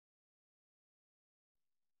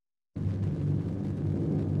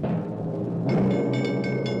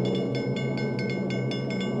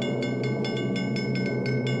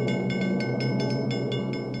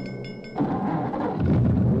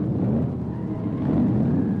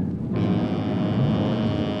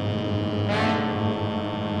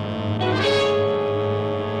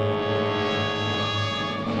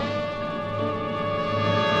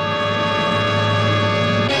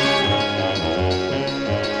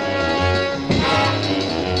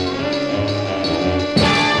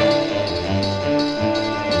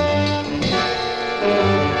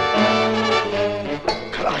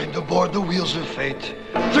fate.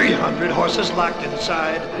 300 horses locked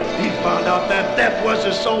inside. He found out that death was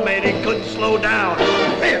his soulmate. He couldn't slow down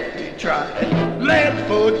if he tried.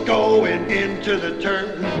 Leadfoot going into the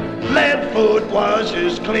turn. Leadfoot was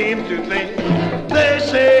his claim to fame. They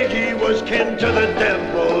say he was kin to the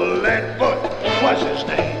devil. Leadfoot was his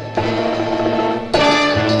name.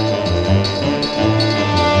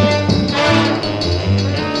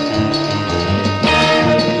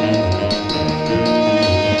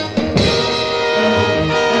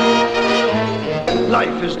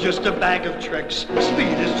 Life is just a bag of tricks.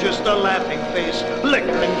 Speed is just a laughing face. Liquor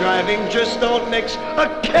and driving just don't mix.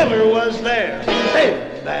 A killer was there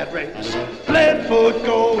in that race. Leadfoot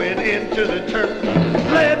going into the turn.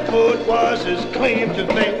 Leadfoot was his claim to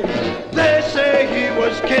fame. They say he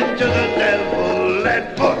was kin to the devil.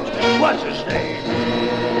 Leadfoot was his name.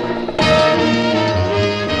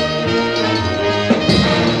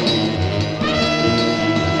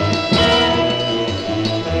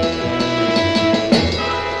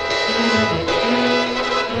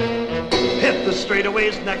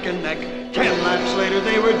 Straightaways neck and neck. 10 laps later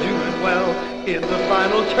they were doing well. In the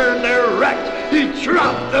final turn they're wrecked. He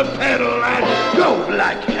dropped the pedal and drove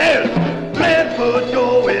like hell. Leadfoot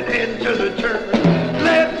going into the turn.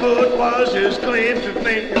 Leadfoot was his claim to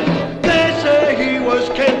fame. They say he was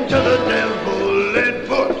kin to the devil.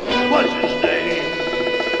 Leadfoot was his name.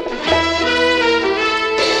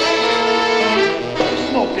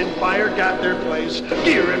 Smoke and fire got their place.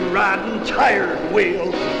 Gear and rod and tire and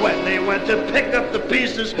wheel. When they went to pick up the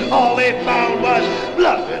pieces, all they found was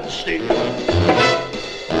blood and steel.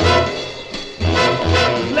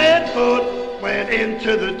 Leadfoot went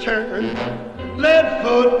into the turn.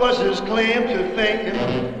 Leadfoot was his claim to fame.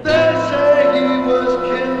 They say he was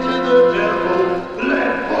kin to the devil.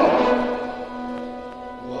 Leadfoot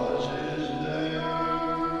was his name.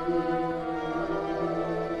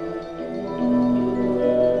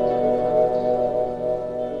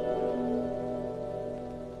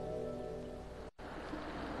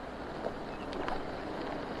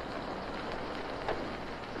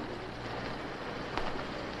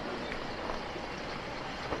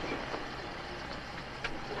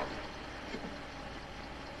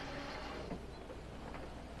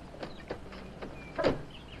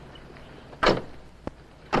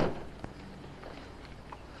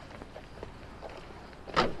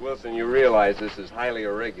 Wilson, you realize this is highly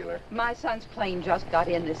irregular. My son's plane just got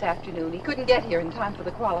in this afternoon. He couldn't get here in time for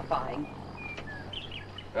the qualifying.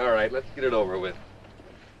 All right, let's get it over with.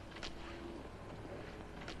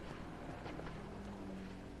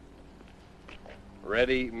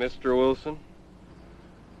 Ready, Mr. Wilson?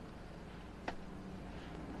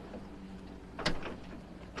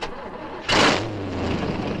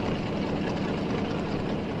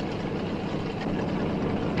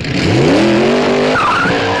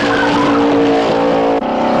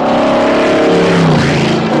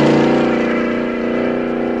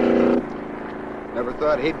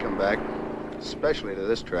 He'd come back, especially to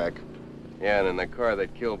this track. Yeah, and in the car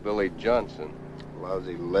that killed Billy Johnson.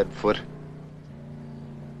 Lousy Leadfoot.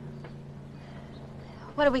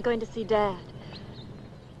 When are we going to see Dad?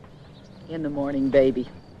 In the morning, baby.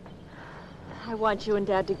 I want you and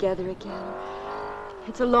Dad together again.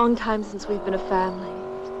 It's a long time since we've been a family.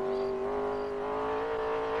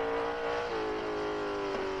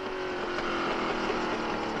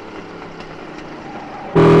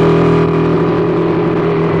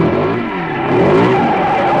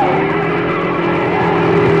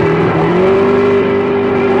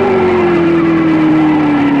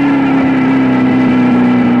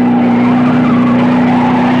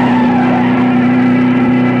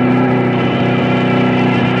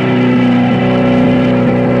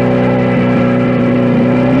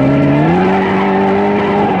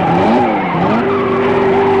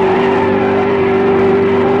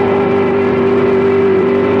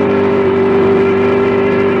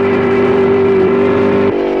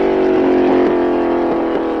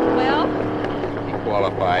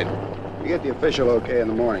 Official okay in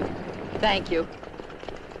the morning. Thank you.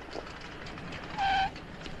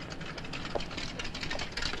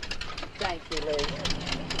 Thank you, Liz.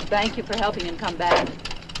 Thank you for helping him come back.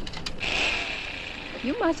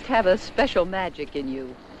 You must have a special magic in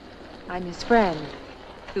you. I'm his friend.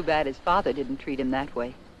 Too bad his father didn't treat him that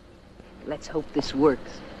way. Let's hope this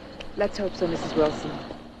works. Let's hope so, Mrs. Wilson.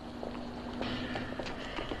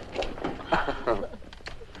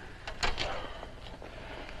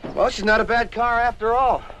 Well, she's not a bad car after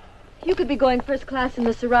all. You could be going first class in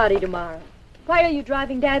the Maserati tomorrow. Why are you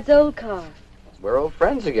driving Dad's old car? We're old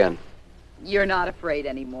friends again. You're not afraid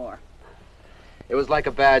anymore. It was like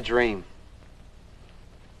a bad dream.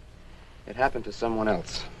 It happened to someone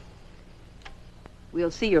else.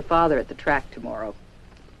 We'll see your father at the track tomorrow.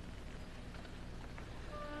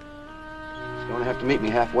 He's going to have to meet me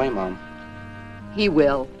halfway, Mom. He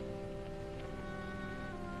will.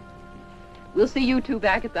 We'll see you two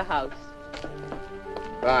back at the house.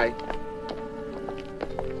 Bye.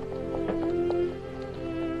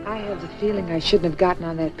 I have the feeling I shouldn't have gotten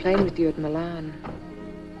on that plane with you at Milan.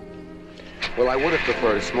 Well, I would have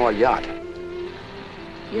preferred a small yacht.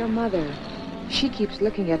 Your mother, she keeps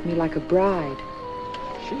looking at me like a bride.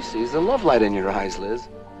 She sees the love light in your eyes, Liz.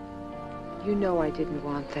 You know I didn't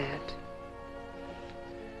want that.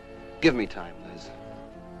 Give me time, Liz.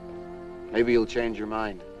 Maybe you'll change your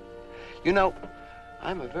mind. You know,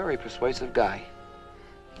 I'm a very persuasive guy.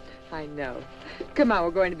 I know. Come on,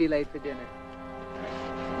 we're going to be late for dinner.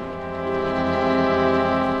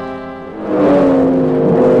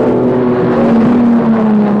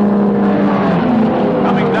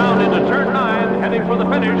 Coming down into turn 9, heading for the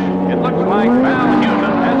finish. It looks like Val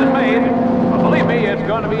Hewson has it made. But believe me, it's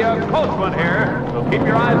going to be a close one here. So keep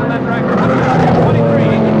your eyes on that track. 23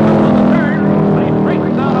 on the turn, but he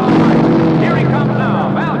straightens out all right. Here he comes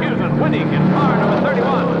now. Val Hewson winning in car number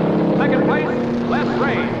 31. Second place, Les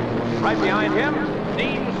Ray. Right behind him,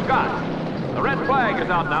 Dean Scott. The red flag is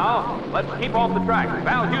out now. Let's keep off the track.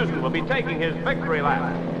 Val Hewson will be taking his victory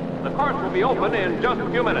lap. The course will be open in just a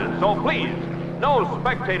few minutes, so please, no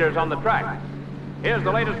spectators on the track. Here's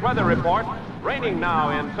the latest weather report. Raining now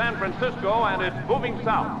in San Francisco, and it's moving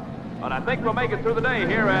south. But I think we'll make it through the day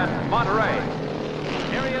here at Monterey.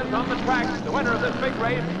 Here he is on the track, the winner of this big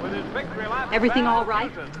race with his victory lap. Everything all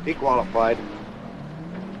right? He qualified.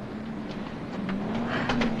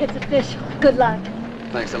 It's official. Good luck.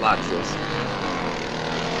 Thanks a lot, sis.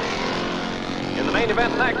 In the main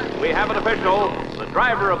event next, we have an official. The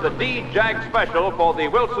driver of the D-Jag Special for the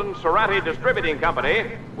Wilson Cerati Distributing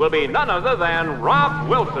Company will be none other than Rob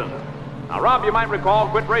Wilson. Now, Rob, you might recall,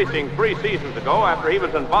 quit racing 3 seasons ago after he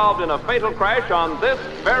was involved in a fatal crash on this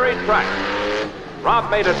very track. Rob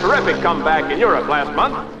made a terrific comeback in Europe last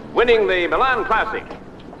month, winning the Milan Classic.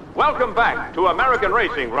 Welcome back to American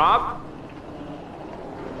racing, Rob.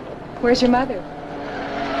 Where's your mother?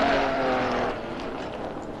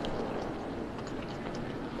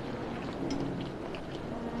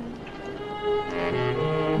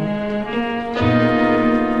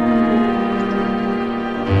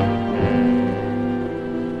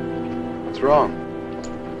 What's wrong?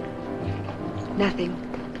 Nothing.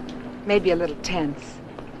 Maybe a little tense.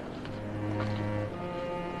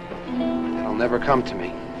 It'll never come to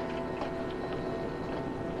me.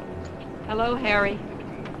 Hello, Harry.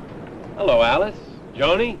 Hello, Alice.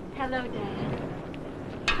 Joni? Hello,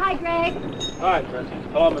 Dad. Hi, Greg. Hi, Francis.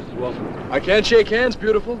 Hello, Mrs. Wilson. I can't shake hands,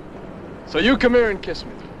 beautiful. So you come here and kiss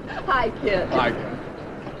me. Hi, kid. Hi.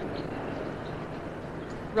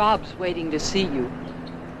 Rob's waiting to see you.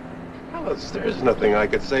 Alice, there's nothing I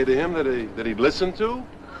could say to him that he'd listen to.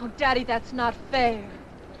 Oh, Daddy, that's not fair.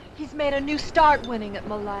 He's made a new start winning at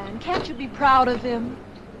Milan. Can't you be proud of him?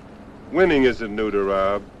 Winning isn't new to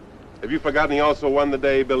Rob. Have you forgotten he also won the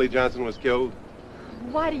day Billy Johnson was killed?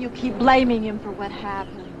 Why do you keep blaming him for what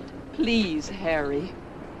happened? Please, Harry.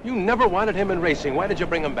 You never wanted him in racing. Why did you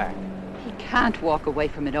bring him back? He can't walk away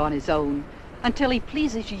from it on his own until he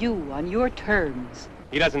pleases you on your terms.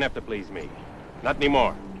 He doesn't have to please me. Not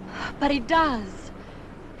anymore. But he does.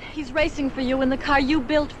 He's racing for you in the car you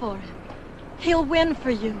built for him. He'll win for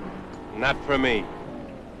you. Not for me.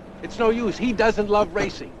 It's no use. He doesn't love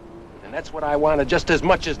racing. And that's what I wanted just as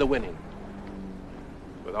much as the winning.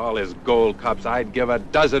 With all his gold cups, I'd give a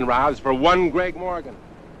dozen Robs for one Greg Morgan.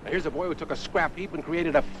 Now, here's a boy who took a scrap heap and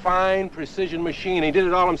created a fine precision machine. He did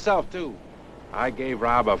it all himself, too. I gave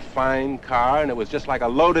Rob a fine car, and it was just like a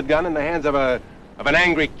loaded gun in the hands of an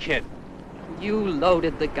angry kid. You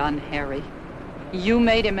loaded the gun, Harry. You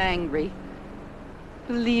made him angry.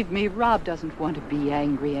 Believe me, Rob doesn't want to be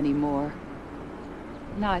angry anymore.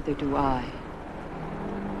 Neither do I.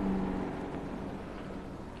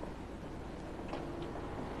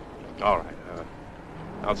 All right.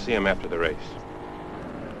 I'll see him after the race.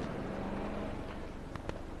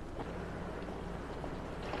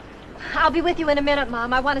 I'll be with you in a minute,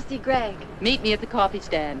 Mom. I want to see Greg. Meet me at the coffee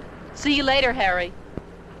stand. See you later, Harry.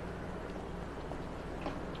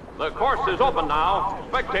 The course is open now.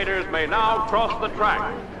 Spectators may now cross the track.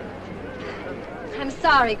 I'm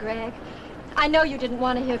sorry, Greg. I know you didn't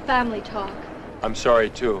want to hear family talk. I'm sorry,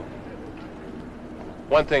 too.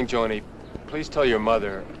 One thing, Joni. Please tell your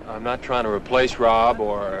mother I'm not trying to replace Rob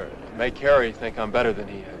or make Harry think I'm better than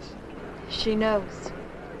he is. She knows.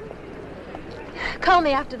 Call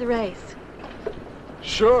me after the race.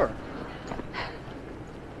 Sure.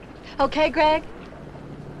 Okay, Greg?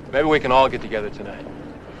 Maybe we can all get together tonight.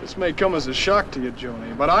 This may come as a shock to you,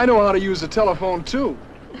 Joni, but I know how to use the telephone, too.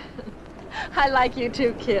 I like you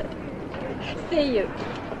too, kid. See you.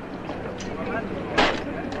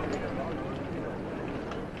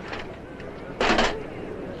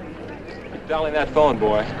 Keep dialing that phone,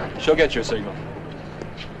 boy. She'll get your signal.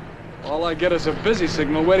 All I get is a busy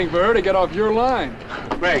signal waiting for her to get off your line.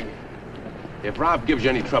 Greg, if Rob gives you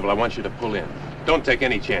any trouble, I want you to pull in. Don't take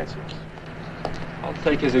any chances. I'll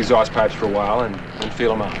take his exhaust pipes for a while and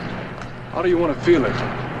feel him out. How do you want to feel it?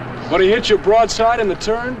 When he hits you broadside in the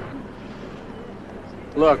turn?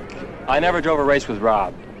 Look, I never drove a race with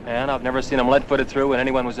Rob, and I've never seen him lead-footed through when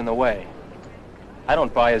anyone was in the way. I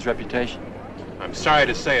don't buy his reputation. I'm sorry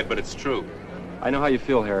to say it, but it's true. I know how you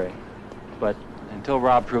feel, Harry, but until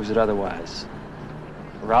Rob proves it otherwise,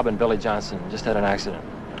 Rob and Billy Johnson just had an accident.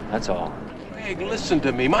 That's all. Greg, listen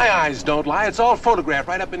to me. My eyes don't lie. It's all photographed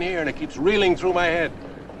right up in here, and it keeps reeling through my head.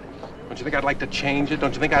 Don't you think I'd like to change it?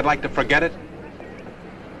 Don't you think I'd like to forget it?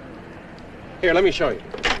 Here, let me show you.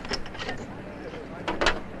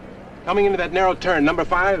 Coming into that narrow turn, number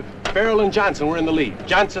 5, Farrell and Johnson were in the lead.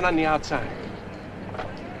 Johnson on the outside.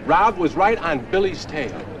 Rob was right on Billy's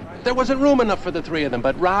tail. There wasn't room enough for the 3 of them,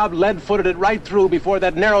 but Rob lead-footed it right through before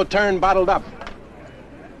that narrow turn bottled up.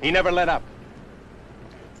 He never let up.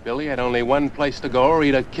 Billy had only one place to go, or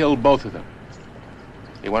he'd have killed both of them.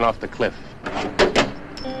 He went off the cliff.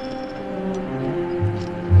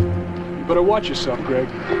 You better watch yourself, Greg.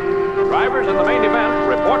 Drivers in the main event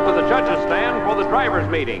report to the judges' stand for the drivers'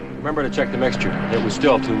 meeting. Remember to check the mixture. It was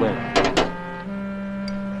still too lean.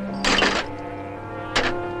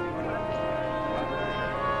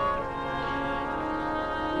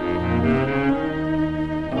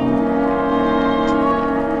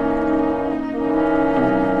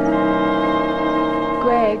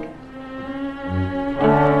 Greg.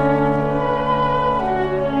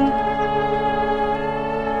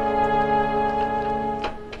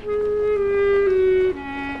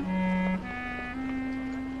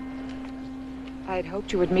 I'd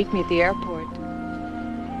hoped you would meet me at the airport.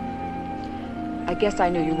 I guess I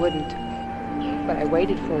knew you wouldn't, but I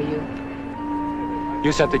waited for you.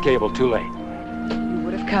 You sent the cable too late. You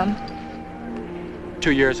would have come?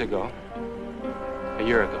 2 years ago. A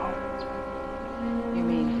year ago. You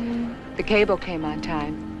mean the cable came on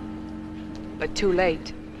time, but too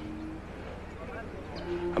late?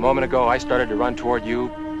 A moment ago, I started to run toward you.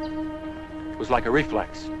 It was like a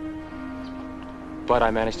reflex. But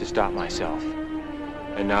I managed to stop myself.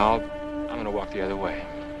 And now, I'm gonna walk the other way.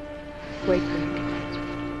 Wait, Greg.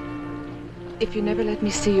 If you never let me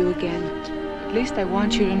see you again, at least I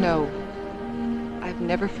want you to know I've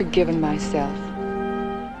never forgiven myself.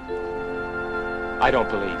 I don't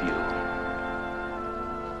believe you.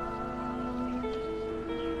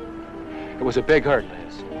 It was a big hurt,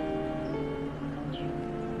 Liz.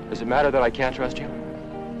 Does it matter that I can't trust you?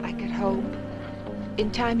 I could hope.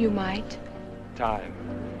 In time you might. Time.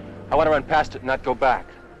 I want to run past it and not go back.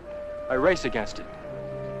 I race against it.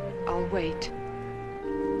 I'll wait.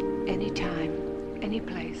 Anytime, any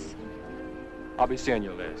place. I'll be seeing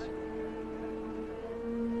you, Liz.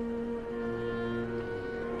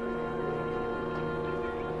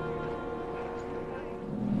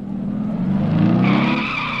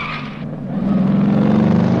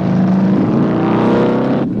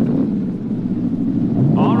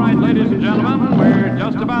 All right, ladies and gentlemen, we're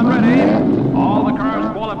just about ready. All the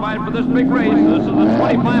cars qualified for this big race. This is a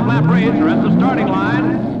 25-lap race. They're at the starting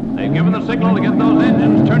line. They've given the signal to get those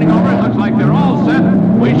engines turning over. It looks like they're all set.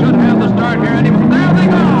 We should have the start here any minute. There they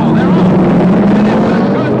go! They're off! And it's a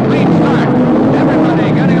good, clean start.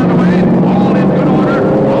 Everybody getting underway. All in good order.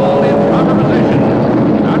 All in proper position.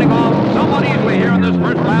 Starting off somewhat easily here in this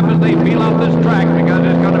first lap as they feel out this track because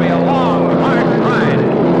it's going to be a long, hard ride.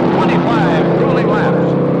 25 grueling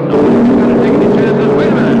laps. Nobody's going to take any chances.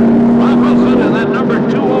 Wait a minute. Rob Wilson and that number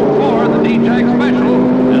 204, the D-Jack Special,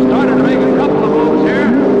 has started to make a couple of moves here.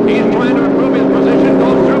 He's trying to improve his position,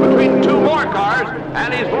 goes through between 2 more cars,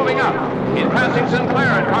 and he's moving up. He's passing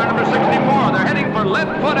Sinclair at car number 64. They're heading for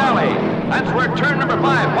Leadfoot Alley. That's where turn number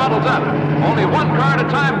 5 bottles up. Only 1 car at a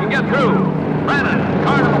time can get through. Brannon,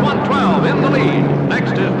 car number 112, in the lead.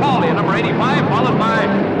 Next is Paulie, number 85, followed by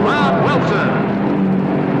Rob Wilson.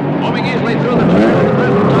 Moving easily through the turn at the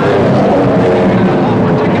present time. All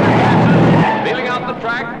particular chances. Feeling out the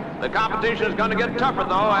track. The competition is going to get tougher,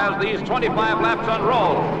 though, as these 25 laps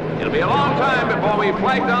unroll. It'll be a long time before we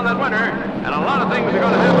flag down that winner, and a lot of things are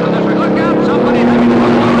going to happen in this race. Look out, somebody having to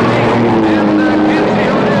look already, and can't see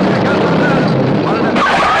who it is because of this. Okay.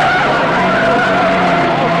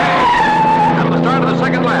 At the start of the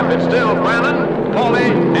second lap, it's still Brannon,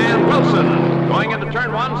 Paulie, and Wilson. Going into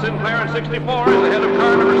turn 1,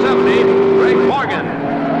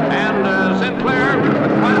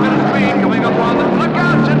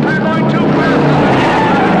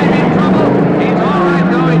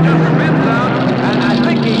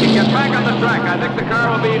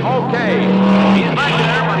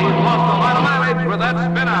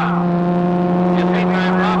 round. In the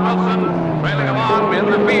meantime, Rob Wilson trailing along in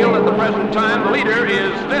the field at the present time. The leader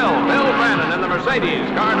is still Bill Brannon in the Mercedes,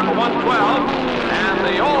 car number 112. And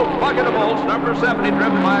the old bucket of bolts, number 70,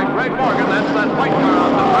 driven by Greg Morgan. That's that white car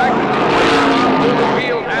on the track. Through the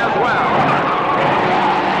field as well.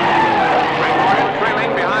 Greg Morgan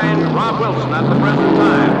trailing behind Rob Wilson at the present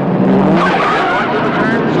time. Going through the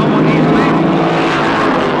turn somewhat easily.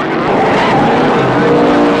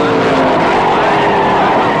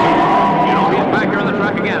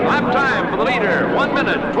 Again, lap time for the leader, 1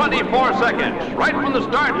 minute, 24 seconds. Right from the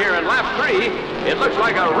start here in lap 3, it looks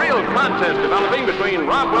like a real contest developing between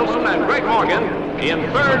Rob Wilson and Greg Morgan in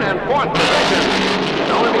 3rd and 4th position.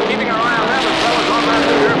 So we'll be keeping our eye on them as well as on that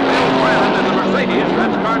leader, Bill Brannon in the Mercedes.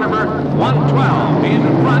 That's car number 112. He's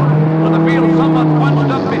in front, with the field somewhat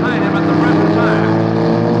bunched up behind him at the present time.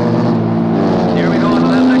 Here we go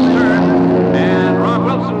into that next turn, and Rob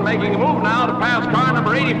Wilson making a move now to pass car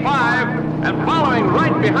number 85. And following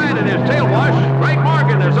right behind in his tail wash, Greg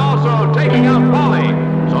Morgan is also taking out Pauly.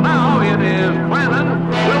 So now it is Brannon,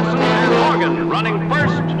 Wilson, and Morgan running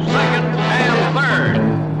 1st, 2nd, and 3rd.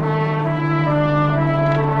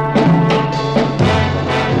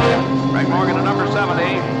 Greg Morgan at number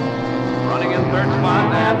 70, running in 3rd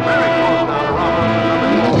spot, and very close now to Rob Wilson,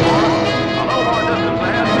 number 24. A little more distance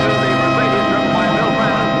ahead to the Mercedes driven by Bill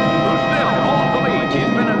Brannon, who still holds the lead. He's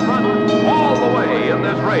been in front all the way in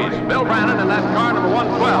this race. Bill Brannon in that car number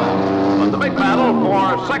 112. But the big battle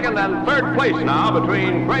for 2nd and 3rd place now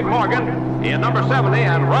between Greg Morgan in number 70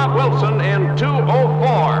 and Rob Wilson in 204.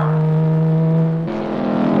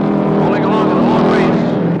 Rolling along in a long race.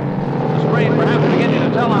 The strain perhaps beginning to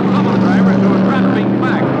tell on some of the drivers who are dropping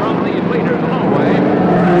back from these leaders a little way.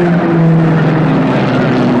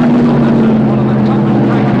 This is one of the toughest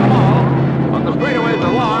tracks of them all. But the straightaways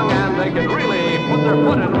are long and they can really put their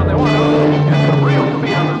foot in when they want to. Get some real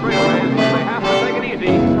speed on the straightaways, but they have to take it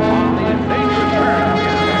easy on these dangerous turns.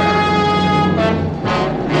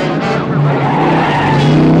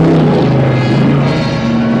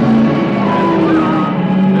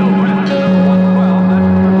 Bill Brannon, number 112, that's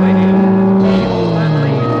the Mercedes. He holds that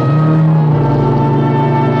lead.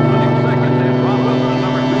 Winning 2nd is Rob Wilson,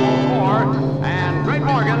 number 204, and Greg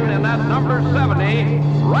Morgan in that number 70,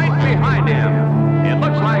 right behind him. It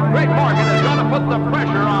looks like Greg Morgan is going to put the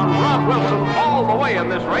pressure on Rob Wilson all the way in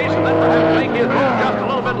this race, and then perhaps make his move just a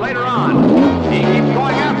little bit later on. He keeps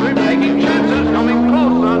going after him, taking chances, coming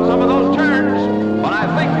close on some of those turns, but I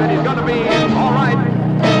think that he's going to be all right.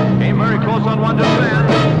 Came very close on one just then,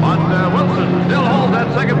 but Wilson still holds that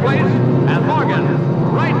 2nd place, and Morgan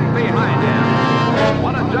right behind him.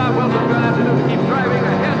 What a job Wilson's going to have to do to keep driving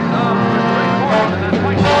ahead of Greg Morgan in that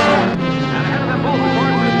white car. And ahead of them both, of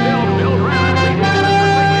course, is still Bill Brannon leading the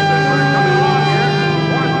Mercedes as we're coming along here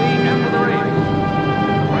towards the end of the race.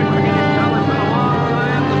 Right where you can tell it's been a long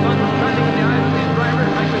time. The sun is shining in the eyes of these drivers,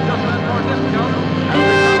 makes it just that more difficult. As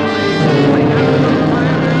we come to the late end of the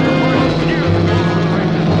time, and of course, near the close of the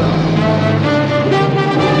race itself.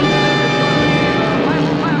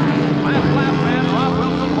 Last lap, and Rob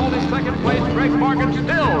Wilson holding 2nd place. Greg Morgan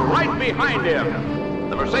still right behind him.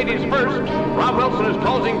 The Mercedes first. Rob Wilson is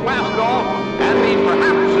closing fast though, and he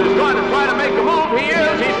perhaps is going to try to make a move. He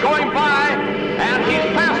is. He's going by, and he's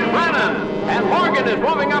past Brannon. And Morgan is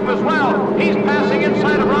moving up as well. He's passing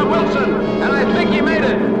inside of Rob Wilson, and I think he made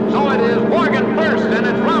it. So it is Morgan first, and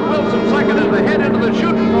it's Rob Wilson 2nd as they head into the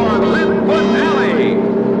chute for Lentfoot Alley.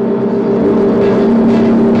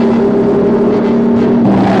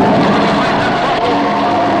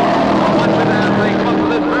 Watch it as they come up to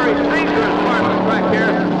this very dangerous part of the track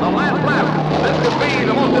here. The last lap. This could be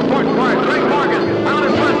the most important part. Greg Morgan out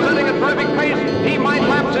in front, setting a terrific pace. He might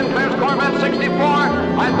lap Sinclair's Corvette 64.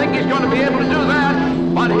 I think he's going to be able to do that,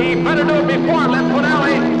 but he better do it before Lentfoot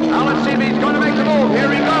Alley. Now let's see if he's going to make the move.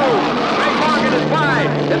 Here he goes. Greg Morgan is by.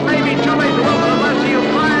 It may be too late for Wilson unless he'll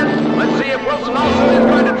try it. Let's see if Wilson also is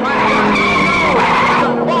going to try it. No!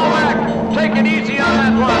 Fall back. Take it easy on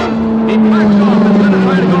that one. He backs off instead of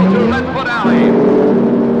trying to go through Lentfoot Alley.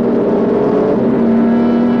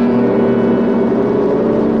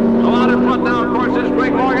 So out in front now, of course, is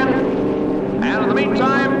Greg Morgan. And in the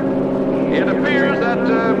meantime, it appears that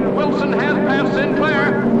Wilson has passed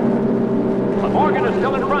Sinclair. But Morgan is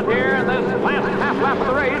still in front here in this last half lap of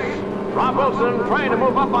the race. Rob Wilson trying to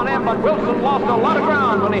move up on him, but Wilson lost a lot of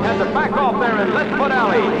ground when he had to back off there in Lentfoot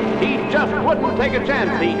Alley. He just wouldn't take a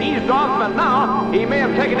chance. He eased off, and now he may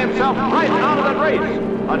have taken himself right out of that race.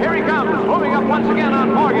 But here he comes, moving up once again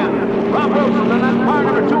on Morgan. Rob Wilson in that car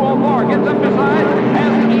number 204 gets up beside,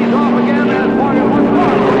 has to ease off again as Morgan once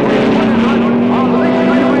more. On the big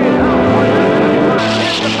straightaway now.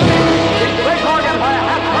 Greg Morgan by a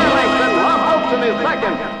half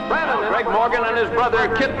his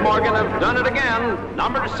brother Kit Morgan have done it again.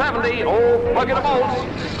 Number 70, old Bucket of Bolts.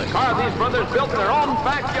 The car these brothers built in their own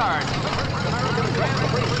backyard.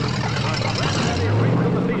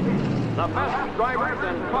 The best drivers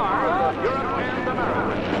and cars of Europe and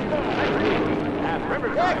America. At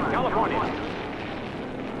Riverside, California.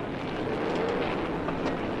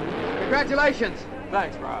 Congratulations.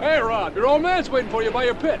 Thanks, Rob. Hey, Rob, your old man's waiting for you by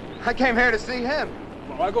your pit. I came here to see him.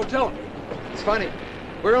 Well, I'll go tell him. It's funny.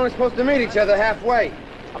 We're only supposed to meet each other halfway.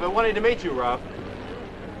 I've been wanting to meet you, Rob.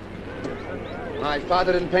 My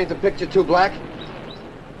father didn't paint the picture too black.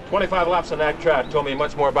 25 laps on that track told me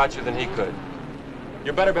much more about you than he could.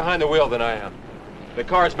 You're better behind the wheel than I am. The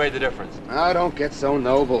car's made the difference. Oh, don't get so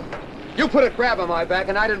noble. You put a grab on my back,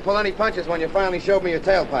 and I didn't pull any punches when you finally showed me your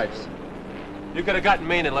tailpipes. You could have gotten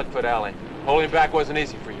mean in Letfoot Alley. Holding back wasn't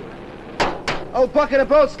easy for you. Oh, Bucket of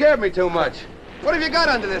Boats scared me too much. What have you got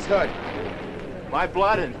under this hood? My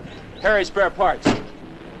blood and Harry's spare parts.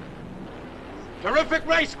 Terrific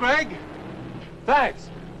race, Greg. Thanks.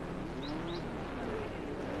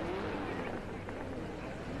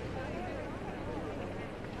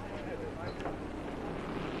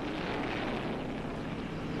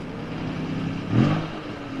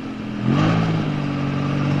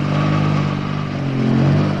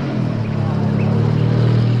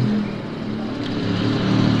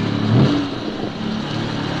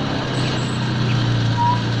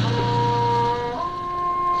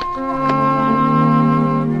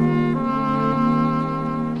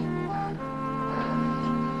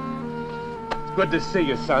 Good to see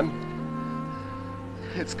you, son.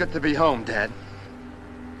 It's good to be home, Dad.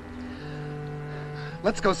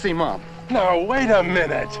 Let's go see Mom. Now, wait a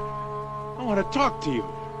minute. I want to talk to you.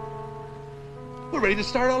 We're ready to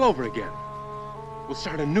start all over again. We'll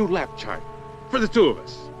start a new lap chart for the two of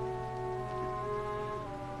us.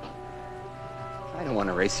 I don't want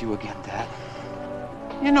to race you again, Dad.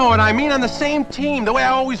 You know what I mean? On the same team, the way I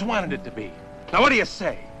always wanted it to be. Now, what do you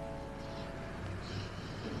say?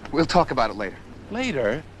 We'll talk about it later.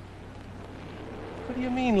 Later? What do you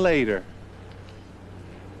mean later?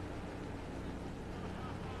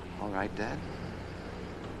 All right, Dad.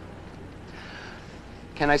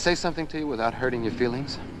 Can I say something to you without hurting your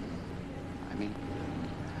feelings? I mean...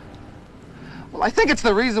 Well, I think it's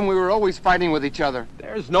the reason we were always fighting with each other.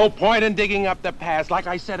 There's no point in digging up the past. Like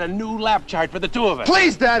I said, a new lap chart for the two of us.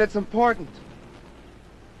 Please, Dad, it's important.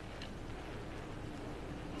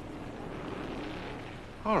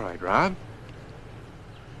 All right, Rob.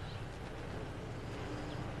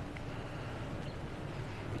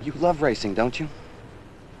 You love racing, don't you?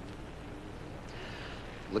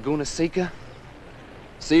 Laguna Seca,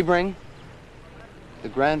 Sebring, the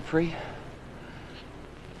Grand Prix.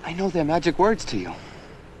 I know they're magic words to you.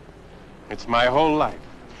 It's my whole life.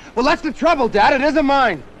 Well, that's the trouble, Dad. It isn't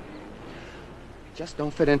mine. Just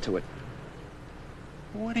don't fit into it.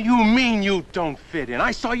 What do you mean you don't fit in? I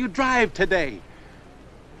saw you drive today.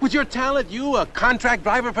 With your talent, you a contract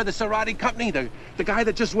driver for the Cerati company, the guy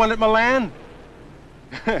that just won at Milan?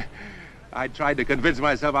 I tried to convince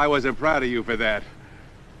myself I wasn't proud of you for that.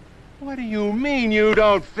 What do you mean you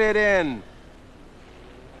don't fit in?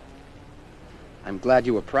 I'm glad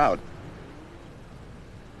you were proud.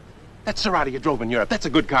 That Cerati you drove in Europe, that's a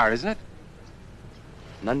good car, isn't it?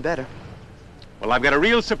 None better. Well, I've got a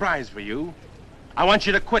real surprise for you. I want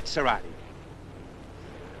you to quit Cerati.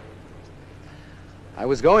 I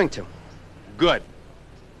was going to. Good.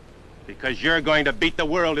 Because you're going to beat the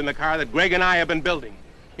world in the car that Greg and I have been building.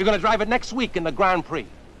 You're going to drive it next week in the Grand Prix.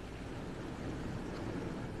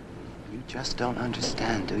 You just don't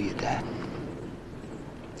understand, do you, Dad?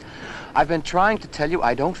 I've been trying to tell you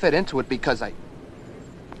I don't fit into it because I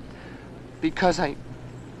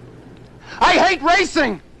hate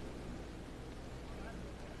racing!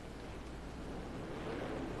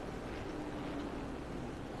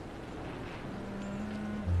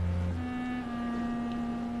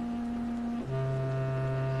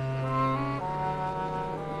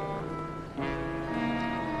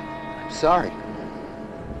 Sorry.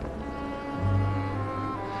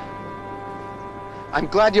 I'm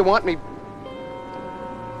glad you want me.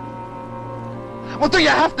 Well, do you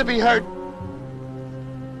have to be hurt?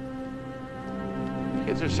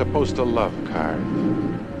 Kids are supposed to love cars.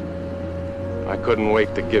 I couldn't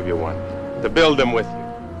wait to give you one, to build them with you.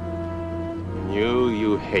 And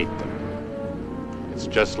you hate them. It's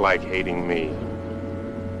just like hating me.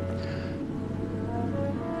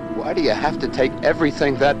 Why do you have to take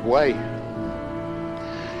everything that way?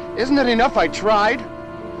 Isn't it enough I tried?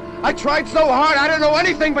 I tried so hard, I don't know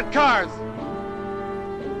anything but cars.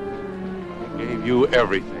 I gave you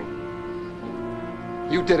everything.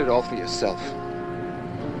 You did it all for yourself.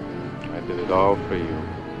 I did it all for you.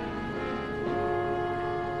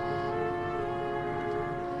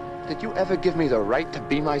 Did you ever give me the right to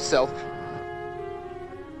be myself?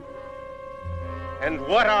 And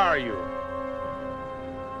what are you?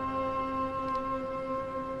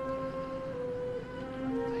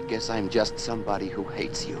 I guess I'm just somebody who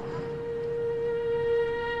hates you.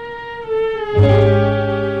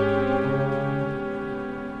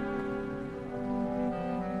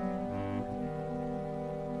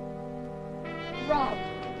 Rob,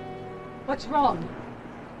 what's wrong?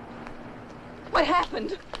 What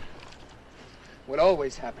happened? What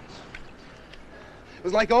always happens. It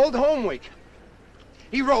was like old home week.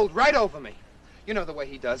 He rolled right over me. You know the way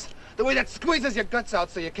he does. The way that squeezes your guts out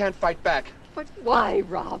so you can't fight back. But why,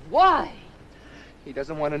 Rob? Why? He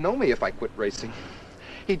doesn't want to know me if I quit racing.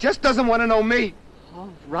 He just doesn't want to know me.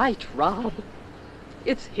 All right, Rob.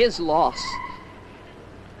 It's his loss.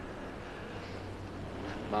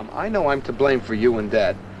 Mom, I know I'm to blame for you and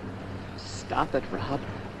Dad. Stop it, Rob.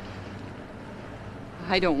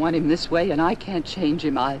 I don't want him this way, and I can't change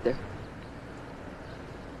him either.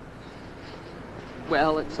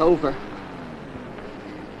 Well, it's over.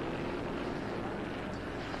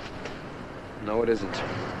 No, it isn't.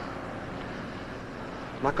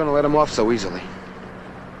 I'm not gonna let him off so easily.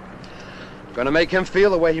 I'm gonna make him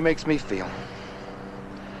feel the way he makes me feel.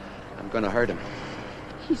 I'm gonna hurt him.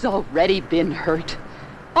 He's already been hurt.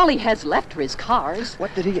 All he has left are his cars.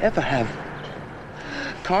 What did he ever have?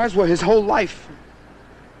 Cars were his whole life.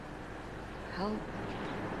 Well,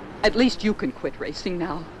 at least you can quit racing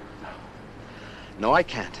now. No, I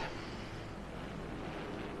can't.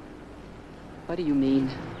 What do you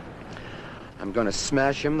mean? I'm gonna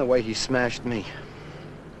smash him the way he smashed me.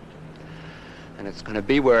 And it's gonna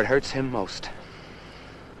be where it hurts him most.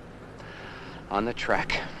 On the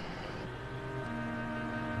track.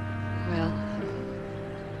 Well,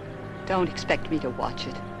 don't expect me to watch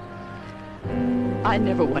it. I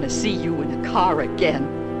never want to see you in a car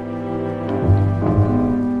again.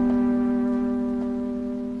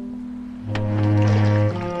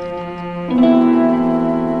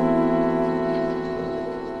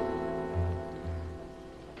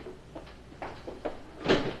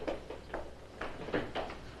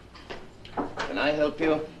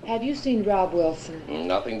 Have you seen Rob Wilson?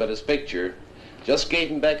 Nothing but his picture. Just gave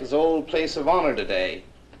him back his old place of honor today.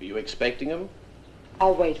 Are you expecting him?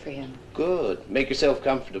 I'll wait for him. Good. Make yourself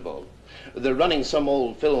comfortable. They're running some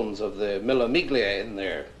old films of the Milla Miglia in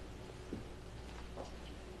there.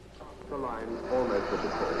 The line almost at the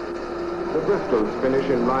top. The Bristols finish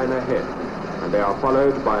in line ahead, and they are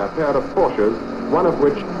followed by a pair of Porsches, one of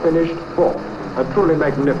which finished fourth. A truly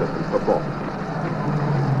magnificent performance.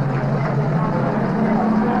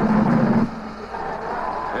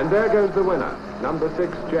 And there goes the winner, number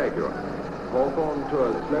 6 Jaguar. Hawthorne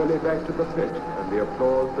tours slowly back to the pit, and the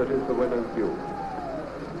applause that is the winner's due.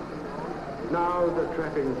 Now the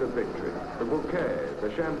trappings of victory, the bouquet, the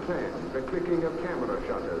champagne, the clicking of camera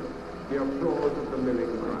shutters, the applause of the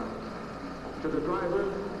milling crowd. To the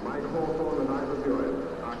drivers, Mike Hawthorne and Ivor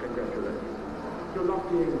Buell, our congratulations. To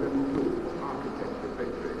Lofty England, too, architect of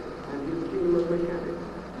victory, and his team of mechanics,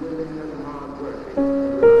 willing and hard-working.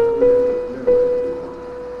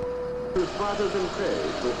 To Fathers and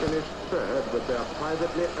Craig, who finished third with their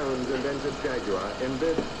privately owned and entered Jaguar in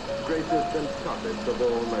this greatest and toughest of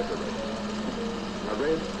all motor races. A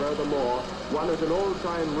race, furthermore, won at an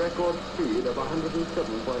all-time record speed of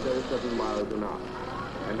 107.07 miles an hour.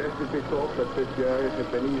 And lest it be thought that this year it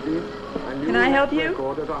had been easy, a new Can I help you?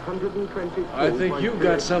 record at 122. I think you've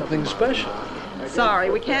got something special. Sorry,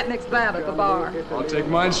 we can't mix that at the bar. I'll take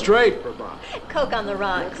mine straight. Coke on the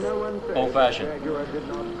rocks. Old-fashioned.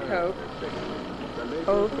 Coke.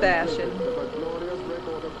 Old-fashioned.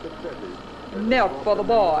 Milk for the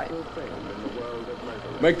boy.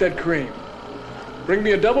 Make that cream. Bring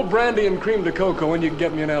me a double brandy and cream de cocoa, and you can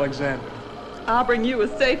get me an Alexander. I'll bring you a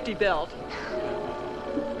safety belt.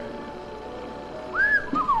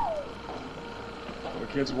 The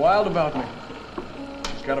kid's wild about me.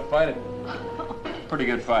 He's got to fight it. Pretty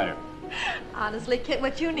good fighter. Honestly, Kit,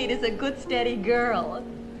 what you need is a good, steady girl.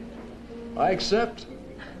 I accept.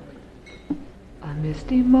 A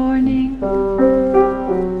misty morning,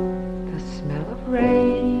 the smell of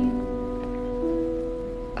rain,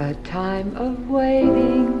 a time of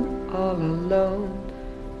waiting all alone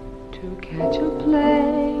to catch a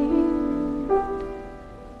plane.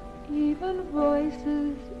 Even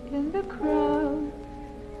voices in the crowd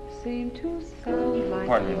seem to sound like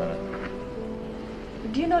Pardon me a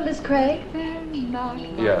minute. Do you know Liz Craig? they're not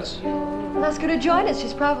like Yes. Well, ask her to join us.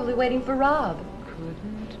 She's probably waiting for Rob.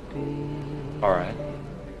 couldn't be. All right.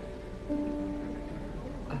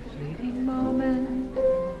 A fleeting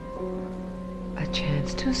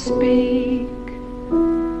to speak,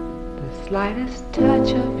 the slightest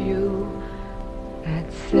touch of you that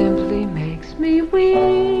simply makes me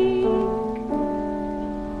weak.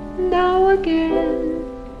 Now again,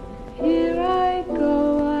 here I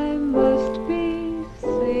go, I must be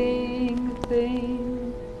seeing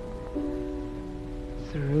things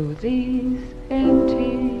through these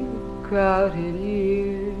empty, crowded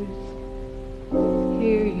years.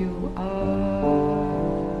 Here you are.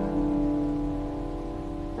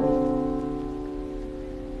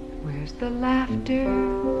 Where's the laughter?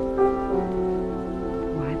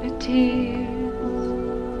 Why the tears?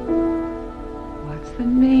 What's the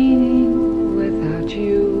meaning without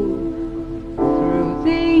you? Through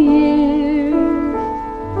the years,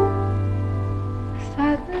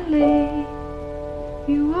 suddenly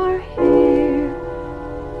you are here,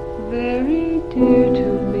 very dear to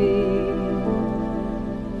me,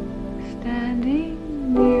 standing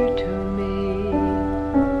near to me,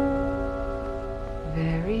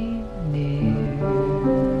 very near.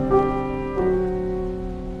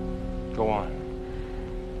 Go on.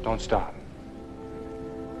 Don't stop.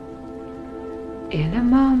 In a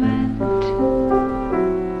moment,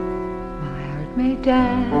 my heart may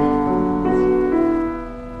dance,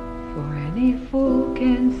 for any fool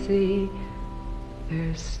can see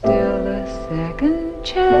there's still a second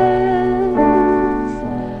chance.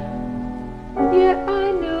 Yet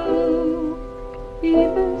I know,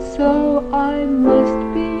 even so, I must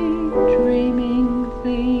be dreaming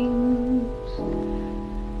things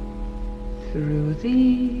through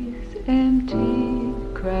these empty,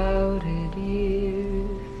 crowded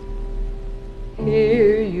years.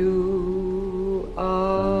 Here you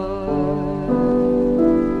are.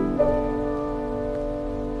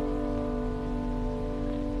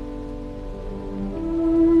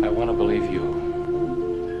 I want to believe you.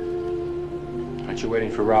 Aren't you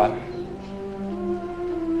waiting for Rob?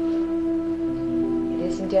 It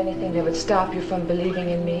isn't anything that would stop you from believing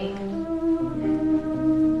in me.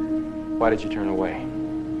 Why did you turn away?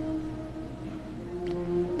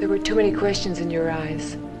 There were too many questions in your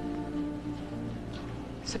eyes.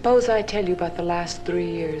 Suppose I tell you about the last 3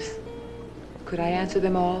 years. Could I answer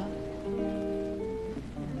them all?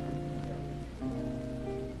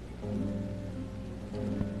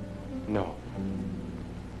 No.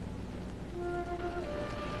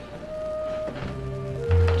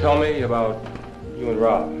 Tell me about you and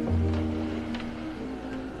Rob.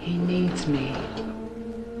 He needs me.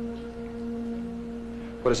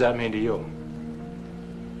 What does that mean to you?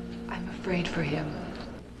 I'm afraid for him.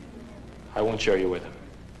 I won't share you with him.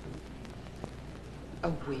 A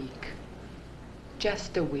week.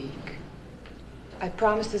 Just a week. I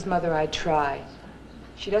promised his mother I'd try.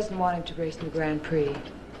 She doesn't want him to race in the Grand Prix.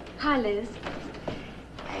 Hi, Liz.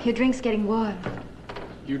 Your drink's getting warm.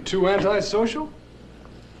 You too antisocial?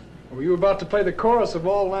 Or were you about to play the chorus of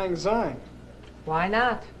Auld Lang Syne? Why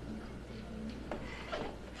not?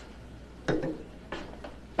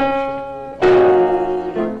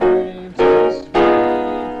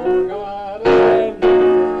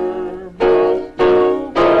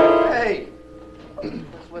 Hey!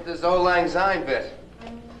 What's with this Auld Lang Syne bit?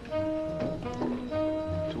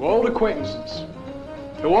 To old acquaintances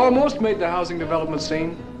who almost made the housing development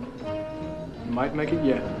scene, might make it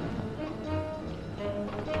yet.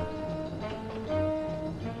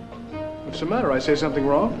 What's the matter? I say something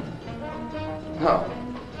wrong? No.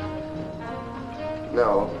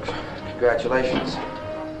 No. Congratulations.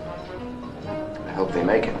 I hope they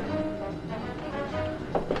make it.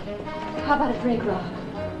 How about a drink, Rob?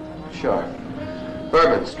 Sure.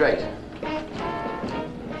 Bourbon, straight.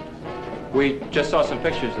 We just saw some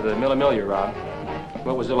pictures of the Millimilia, Rob.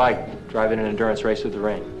 What was it like driving an endurance race through the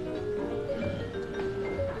rain?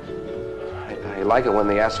 I like it when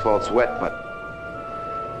the asphalt's wet, but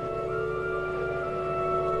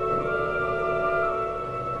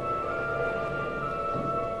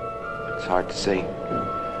it's hard to see.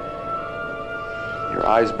 Your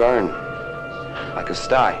eyes burn like a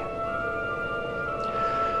sty.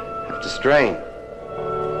 Have to strain.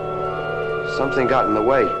 Something got in the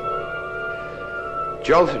way.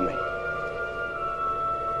 Jolted me.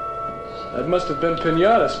 That must have been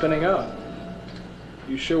Pinata spinning out.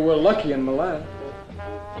 You sure were lucky in Milan.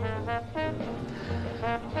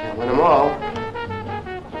 I win them all.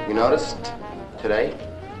 You noticed today?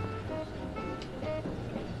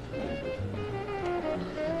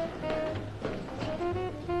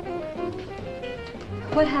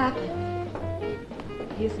 What happened?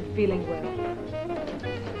 He isn't feeling well.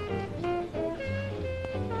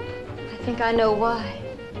 I think I know why.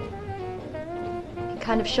 It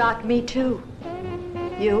kind of shocked me, too.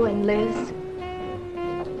 You and Liz.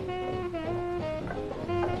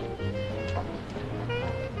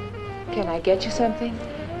 Can I get you something?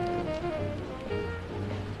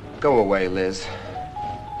 Go away, Liz.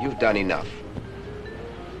 You've done enough.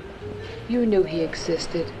 You knew he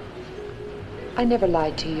existed. I never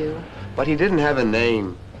lied to you. But he didn't have a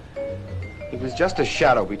name. He was just a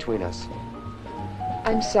shadow between us.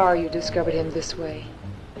 I'm sorry you discovered him this way.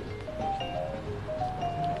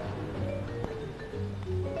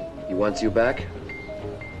 He wants you back?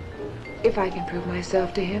 If I can prove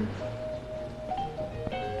myself to him.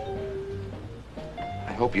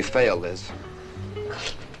 I hope you fail, Liz.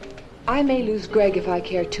 I may lose Greg if I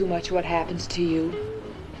care too much what happens to you.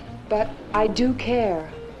 But I do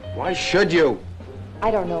care. Why should you?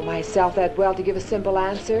 I don't know myself that well to give a simple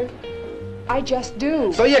answer. I just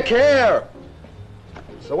do. So you care!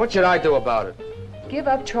 So what should I do about it? Give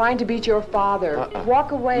up trying to beat your father.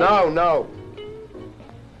 Walk away. No.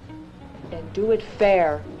 Then do it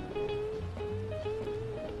fair.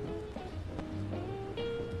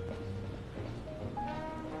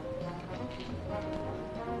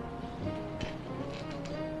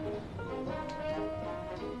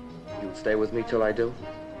 You'll stay with me till I do?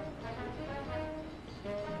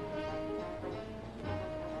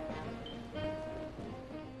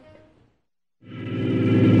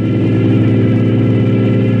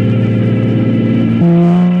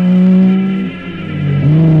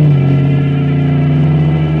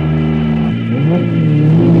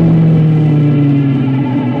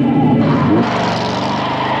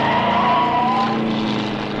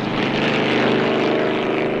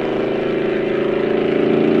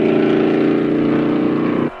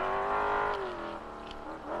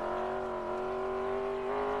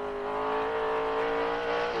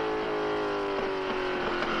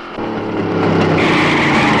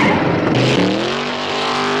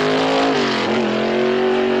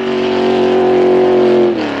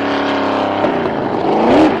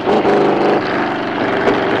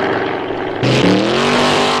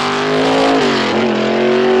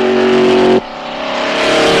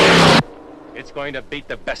 To beat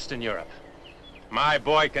the best in Europe. My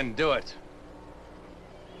boy can do it.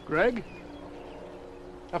 Greg?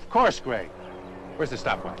 Of course, Greg. Where's the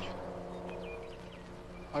stopwatch?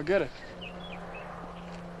 I'll get it.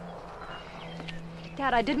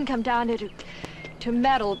 Dad, I didn't come down here to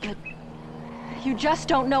meddle, but you just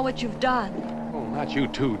don't know what you've done. Oh, not you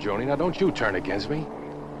too, Joni. Now, don't you turn against me.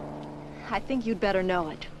 I think you'd better know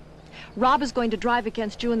it. Rob is going to drive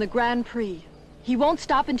against you in the Grand Prix. He won't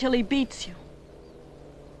stop until he beats you.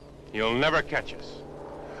 You'll never catch us.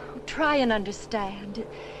 Try and understand.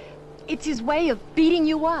 It's his way of beating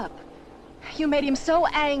you up. You made him so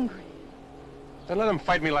angry. Then let him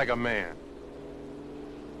fight me like a man.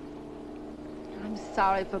 I'm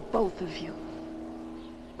sorry for both of you.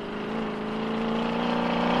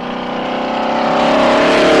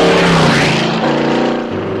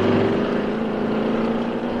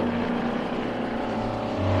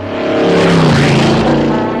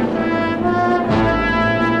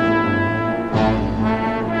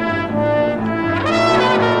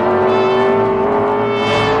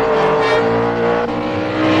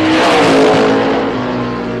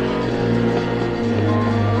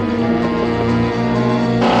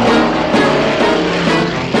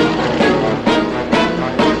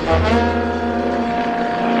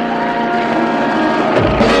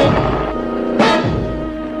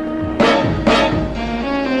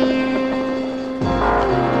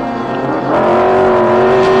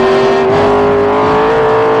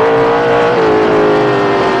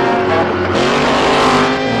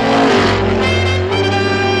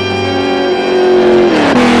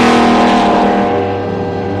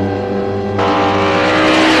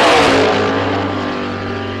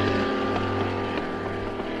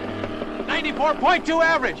 .2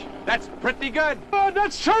 average. That's pretty good. Oh,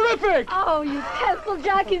 that's terrific! Oh, you pencil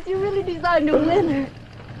jockeys, you really designed a winner.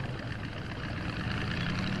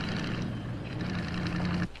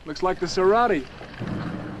 Looks like the Serati.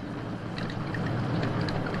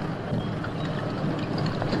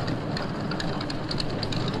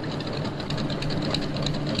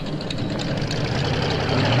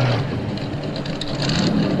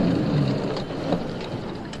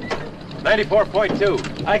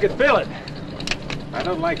 .2. I could feel it. I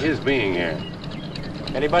don't like his being here.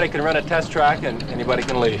 Anybody can run a test track and anybody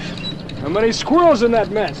can leave. How many squirrels in that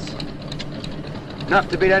mess? Enough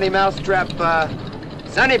to beat any mousetrap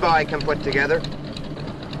Sonny Boy can put together.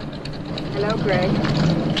 Hello, Greg.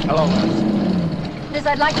 Hello, Liz. Liz,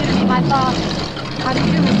 I'd like you to meet my father. How do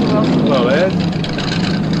you do, Mr. Wilson? Hello, Ed.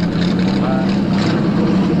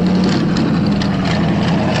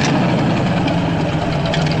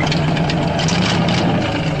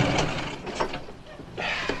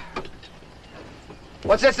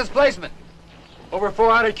 What's its displacement? Over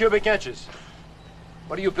 400 cubic inches.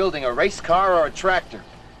 What are you building, a race car or a tractor?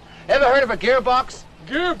 Ever heard of a gearbox?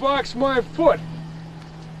 Gearbox my foot.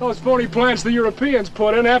 Those phony plants the Europeans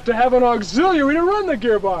put in have to have an auxiliary to run the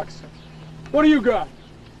gearbox. What do you got?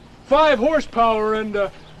 5 horsepower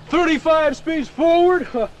and 35 speeds forward?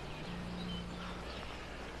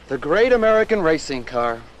 The great American racing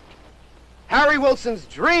car. Harry Wilson's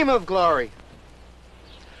dream of glory.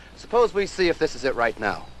 Suppose we see if this is it right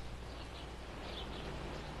now.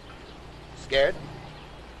 Scared?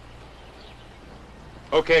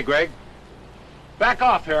 Okay, Greg. Back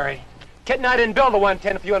off, Harry. Kit and I didn't build the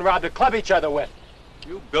 110 for you and Rob to club each other with.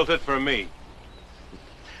 You built it for me.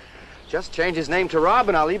 Just change his name to Rob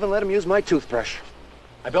and I'll even let him use my toothbrush.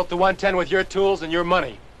 I built the 110 with your tools and your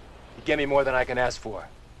money. You gave me more than I can ask for.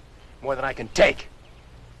 More than I can take.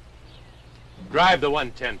 Drive the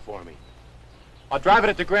 110 for me. I'll drive it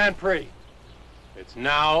at the Grand Prix. It's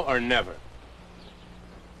now or never.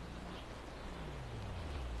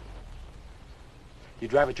 You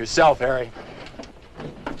drive it yourself, Harry.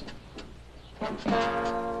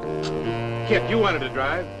 Kit, you wanted to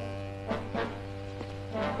drive.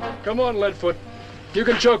 Come on, Leadfoot. You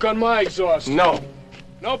can choke on my exhaust. No.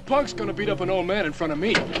 No punk's gonna beat up an old man in front of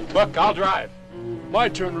me. Look, I'll drive. My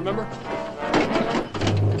turn, remember?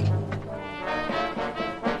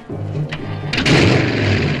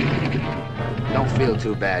 Don't feel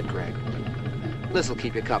too bad, Greg. This'll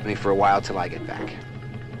keep you company for a while till I get back.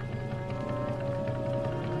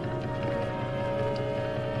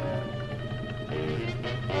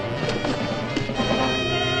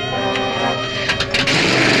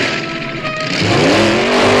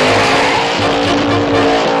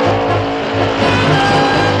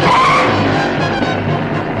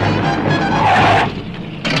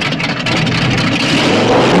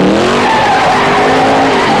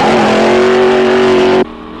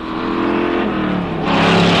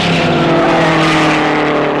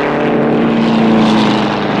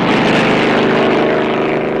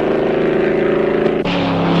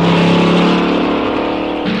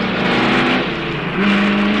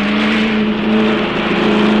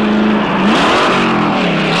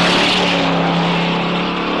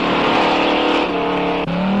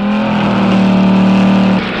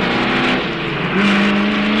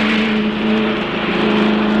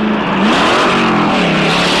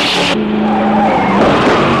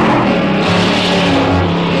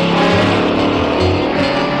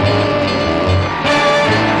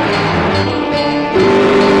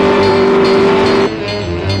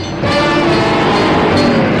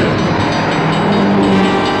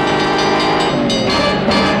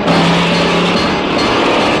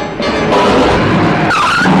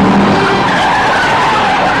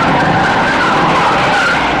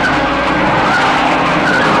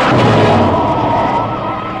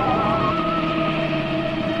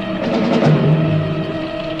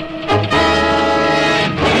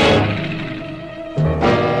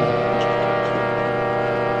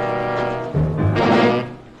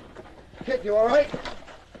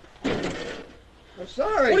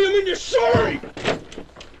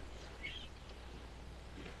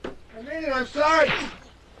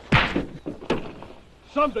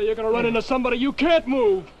 Someday you're gonna run into somebody you can't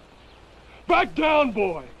move. Back down,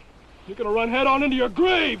 boy. You're gonna run head on into your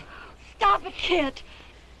grave. Stop it, Kit.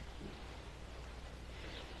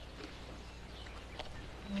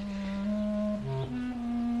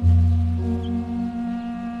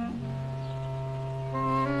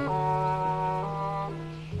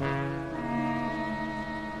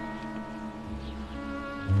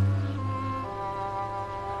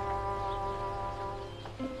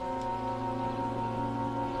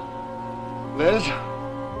 Liz?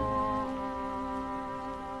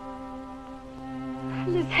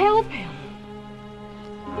 Liz, help him.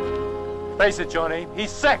 Face it, Joni,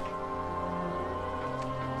 he's sick.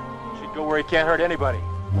 She'd go where he can't hurt anybody.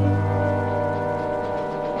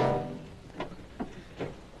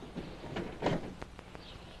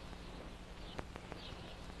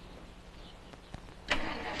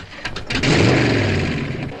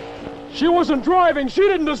 She wasn't driving. She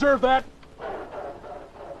didn't deserve that.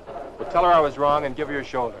 Well, tell her I was wrong and give her your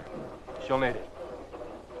shoulder. She'll need it.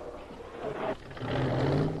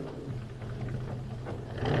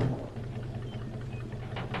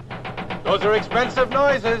 Those are expensive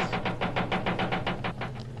noises.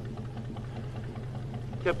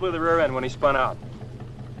 Kit blew the rear end when he spun out.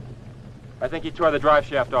 I think he tore the drive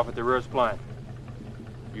shaft off at the rear spline.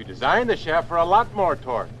 You designed the shaft for a lot more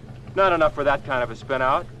torque. Not enough for that kind of a spin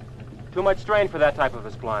out. Too much strain for that type of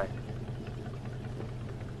a spline.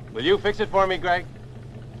 Will you fix it for me, Greg?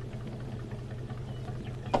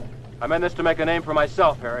 I'm in this to make a name for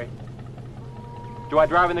myself, Harry. Do I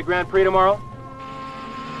drive in the Grand Prix tomorrow?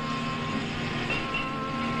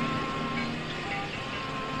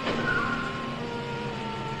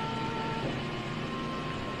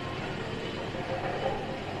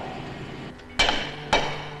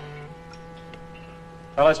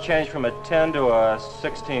 Well, let's change from a 10 to a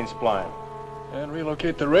 16 spline. And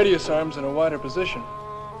relocate the radius arms in a wider position.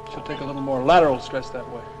 She'll take a little more lateral stress that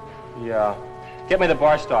way. Yeah. Get me the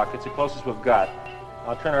bar stock. It's the closest we've got.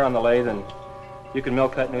 I'll turn her on the lathe and you can mill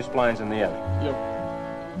cut new splines in the end. Yep.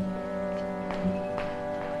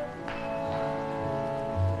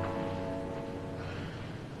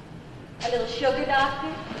 A little sugar,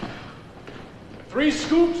 Doctor? 3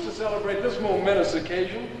 scoops to celebrate this momentous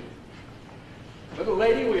occasion. Little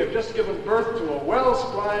lady, we have just given birth to a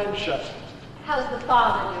well-splined shut. How's the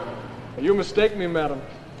father doing? You mistake me, madam.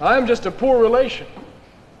 I am just a poor relation.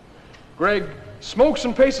 Greg smokes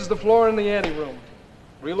and paces the floor in the anteroom,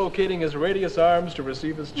 relocating his radius arms to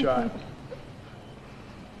receive his child.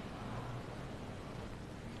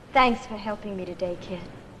 Thanks for helping me today, kid.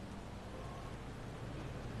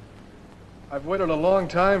 I've waited a long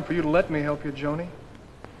time for you to let me help you, Joni.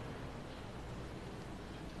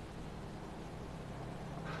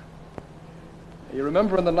 You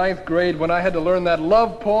remember in the 9th grade when I had to learn that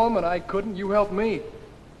love poem and I couldn't? You helped me.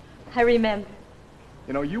 I remember.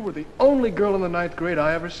 You know, you were the only girl in the 9th grade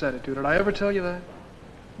I ever said it to. Did I ever tell you that?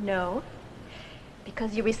 No,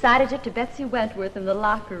 because you recited it to Betsy Wentworth in the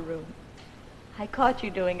locker room. I caught you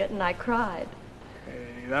doing it and I cried.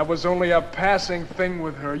 Hey, that was only a passing thing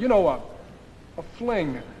with her. You know, a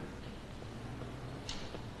fling.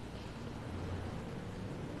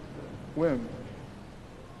 Whim.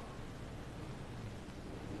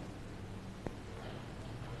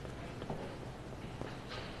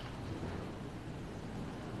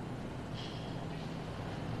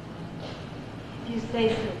 You say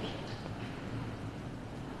so.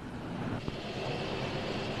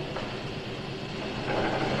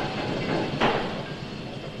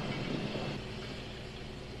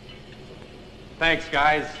 Thanks,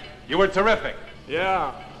 guys. You were terrific.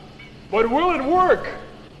 Yeah. But will it work?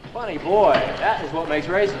 Funny boy, that is what makes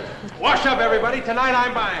racing. Wash up, everybody. Tonight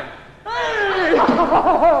I'm buying.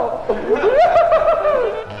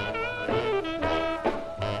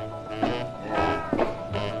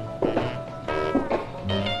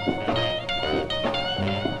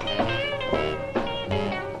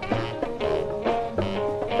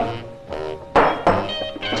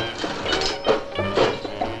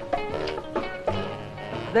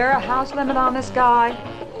 Is there a house limit on this guy?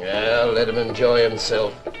 Yeah, let him enjoy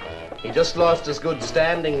himself. He just lost his good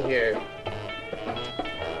standing here.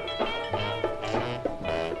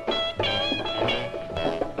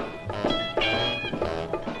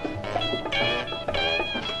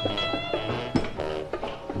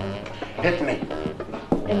 Hit me.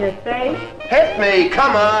 In your face? Hit me!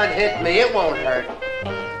 Come on, hit me. It won't hurt.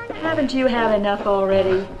 Haven't you had enough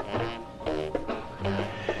already?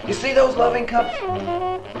 You see those loving cups?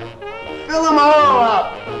 Fill them all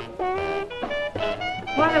up.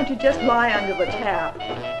 Why don't you just lie under the tap?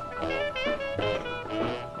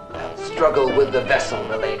 I'll struggle with the vessel,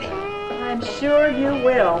 milady. I'm sure you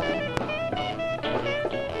will.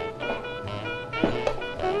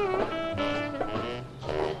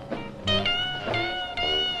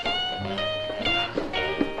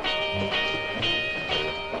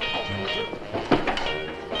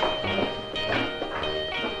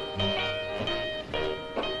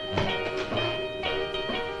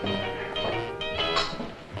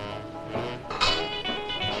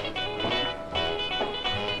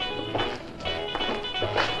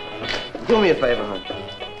 Do me a favor, hon.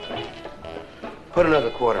 Put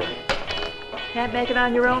another quarter in. Can't make it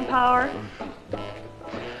on your own power?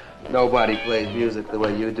 Nobody plays music the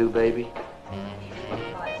way you do, baby.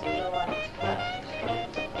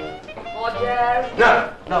 More jazz?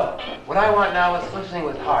 No, no. What I want now is listening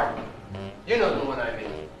with heart. You know the one I mean.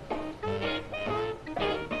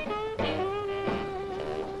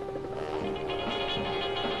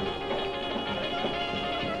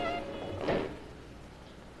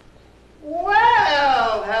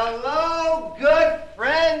 Well, hello, good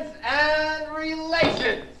friends and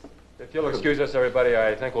relations. If you'll excuse us, everybody,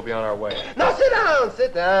 I think we'll be on our way. No, sit down,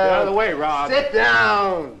 sit down. Get out of the way, Rob. Sit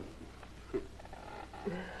down.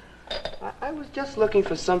 I was just looking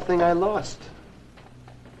for something I lost.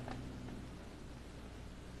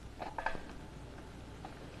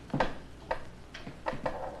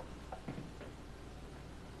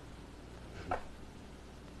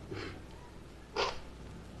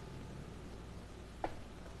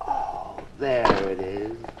 Oh, there it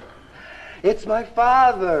is. It's my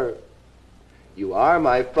father. You are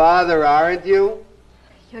my father, aren't you?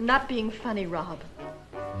 You're not being funny, Rob.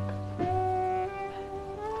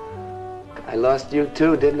 I lost you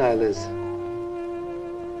too, didn't I, Liz?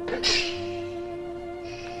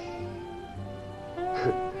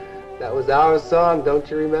 That was our song, don't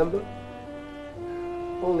you remember?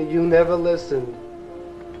 Only you never listened.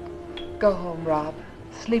 Go home, Rob.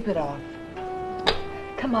 Sleep it off.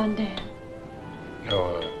 Come on, Dan.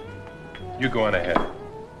 No, you go on ahead.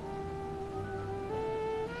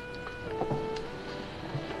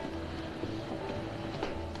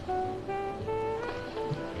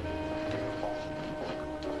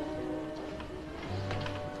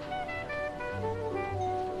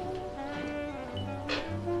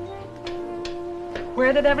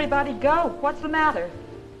 Where did everybody go? What's the matter?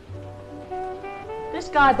 This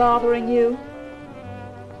guy bothering you?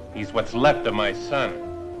 He's what's left of my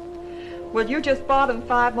son. Well, you just bought him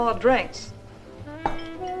 5 more drinks.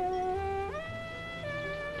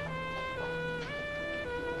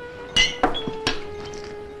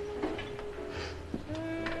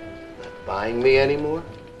 Buying me anymore?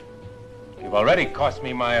 You've already cost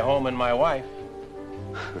me my home and my wife.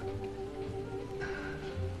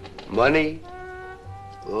 Money,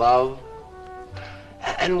 love,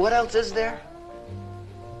 and what else is there?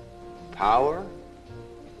 Power?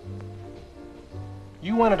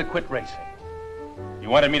 You wanted to quit racing. You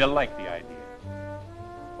wanted me to like the idea.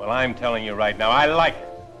 Well, I'm telling you right now, I like it.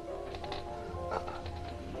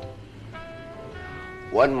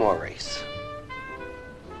 One more race.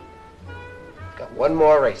 Got one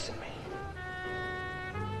more race in me.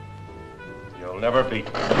 You'll never beat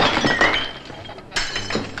me.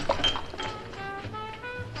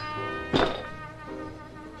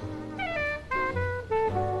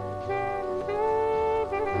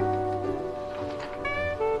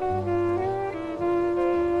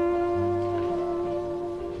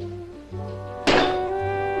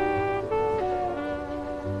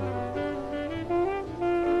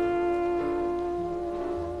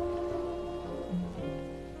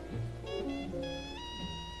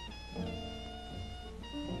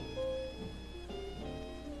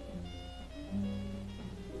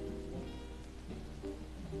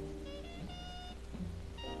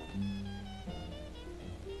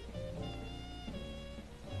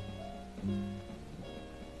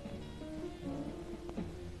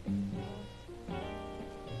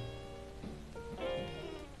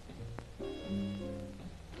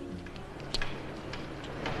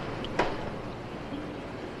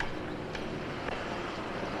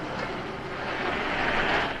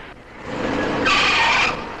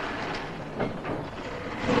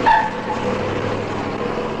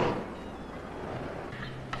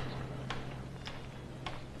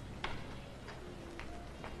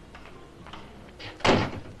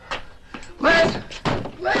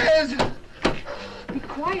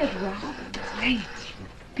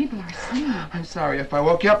 Sorry if I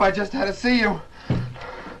woke you up. I just had to see you.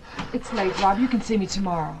 It's late, Rob. You can see me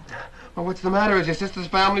tomorrow. Well, what's the matter? Is your sister's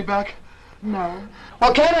family back? No.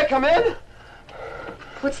 Well, can't I come in?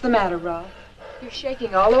 What's the matter, Rob? You're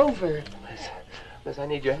shaking all over. Liz, I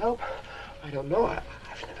need your help. I don't know. I've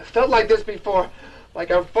never felt like this before. Like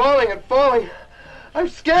I'm falling and falling. I'm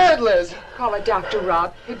scared, Liz. Call a doctor,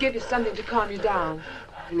 Rob. He'll give you something to calm you down.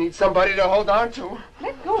 I need somebody to hold on to.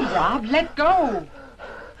 Let go, Rob. Let go.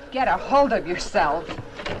 Get a hold of yourself.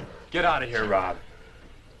 Get out of here, Rob.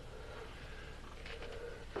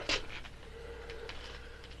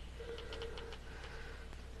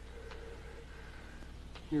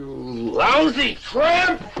 You lousy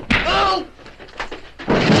tramp! Oh!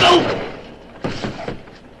 Oh!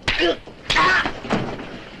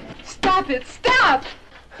 Stop it! Stop!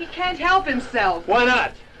 He can't help himself. Why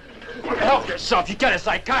not? Help yourself. You get a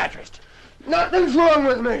psychiatrist. Nothing's wrong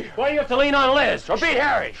with me. Why do you have to lean on Liz or beat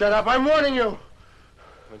Harry? Shut up, I'm warning you.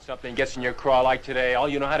 When something gets in your craw like today, all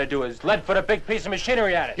you know how to do is lead foot a big piece of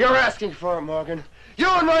machinery at it. You're asking for it, Morgan. You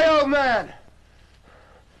and my old man.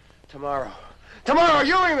 Tomorrow,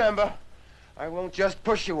 you remember. I won't just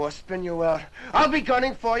push you or spin you out. I'll be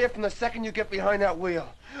gunning for you from the second you get behind that wheel.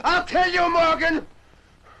 I'll tell you, Morgan.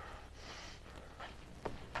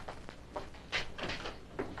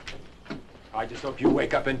 I just hope you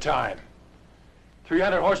wake up in time.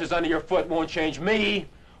 300 horses under your foot won't change me,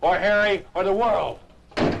 or Harry, or the world.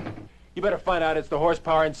 You better find out it's the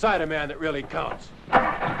horsepower inside a man that really counts.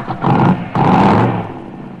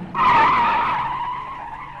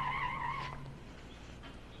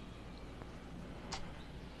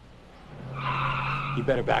 You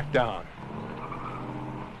better back down.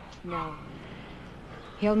 No.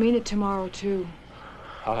 He'll mean it tomorrow, too.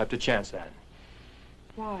 I'll have to chance that.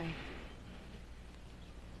 Why?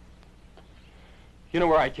 You know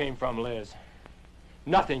where I came from, Liz.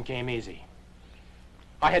 Nothing came easy.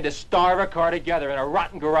 I had to starve a car together in a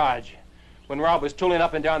rotten garage when Rob was tooling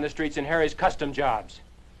up and down the streets in Harry's custom jobs.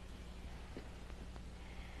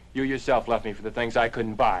 You yourself left me for the things I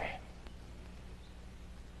couldn't buy.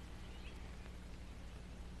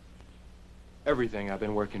 Everything I've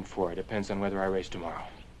been working for depends on whether I race tomorrow.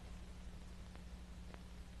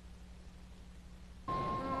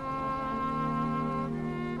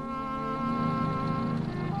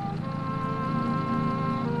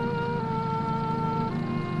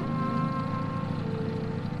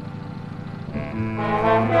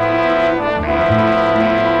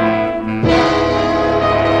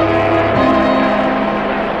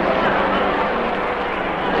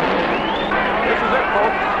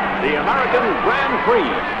 Grand Prix.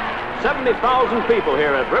 70,000 people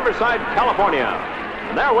here at Riverside, California.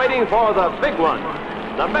 And they're waiting for the big one.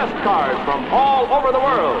 The best cars from all over the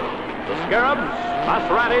world. The Scarabs,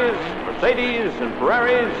 Maseratis, Mercedes, and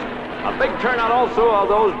Ferraris. A big turnout also of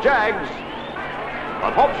those Jags.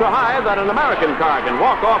 But hopes are high that an American car can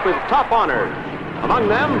walk off with top honors. Among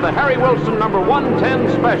them, the Harry Wilson number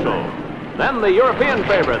 110 Special. Then the European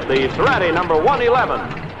favorite, the Cerati number 111.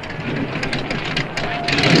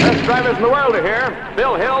 Best drivers in the world are here.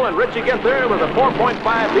 Bill Hill and Richie Ginther with a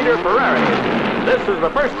 4.5-liter Ferrari. This is the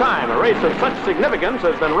first time a race of such significance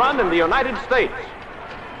has been run in the United States.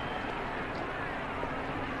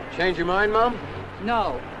 Change your mind, Mom?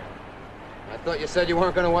 No. I thought you said you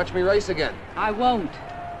weren't going to watch me race again. I won't.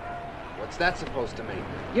 What's that supposed to mean?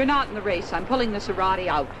 You're not in the race. I'm pulling the Cerati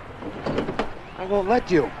out. I won't let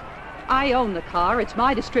you. I own the car. It's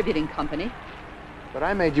my distributing company. But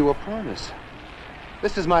I made you a promise.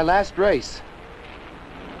 This is my last race.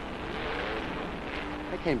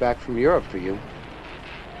 I came back from Europe for you.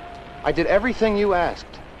 I did everything you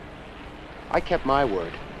asked. I kept my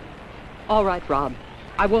word. All right, Rob.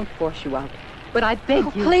 I won't force you out. But I beg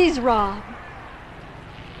you... Please, Rob.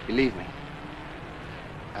 Believe me,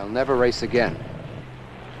 I'll never race again.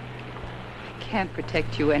 I can't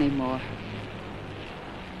protect you anymore.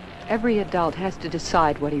 Every adult has to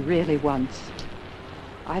decide what he really wants.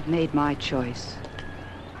 I've made my choice.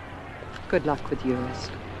 Good luck with yours.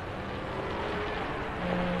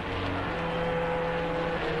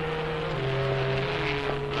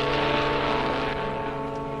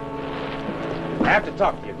 I have to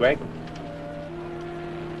talk to you, Greg.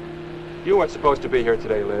 You weren't supposed to be here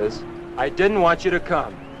today, Liz. I didn't want you to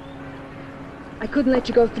come. I couldn't let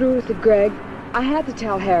you go through with it, Greg. I had to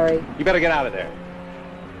tell Harry. You better get out of there.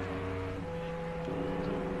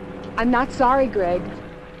 I'm not sorry, Greg.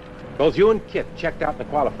 Both you and Kit checked out the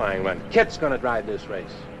qualifying run. Kit's gonna drive this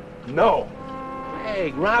race. No.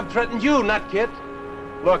 Greg, Rob threatened you, not Kit.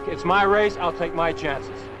 Look, it's my race. I'll take my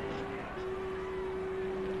chances.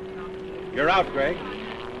 You're out, Greg.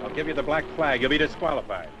 I'll give you the black flag. You'll be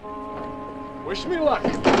disqualified. Wish me luck.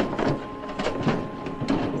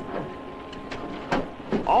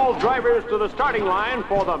 All drivers to the starting line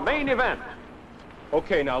for the main event.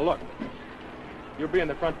 Okay, now look. You'll be in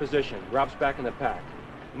the front position. Rob's back in the pack.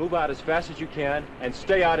 Move out as fast as you can and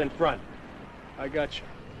stay out in front. I got you.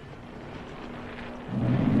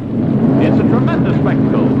 It's a tremendous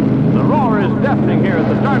spectacle. The roar is deafening here at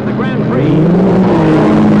the start of the Grand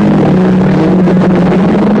Prix.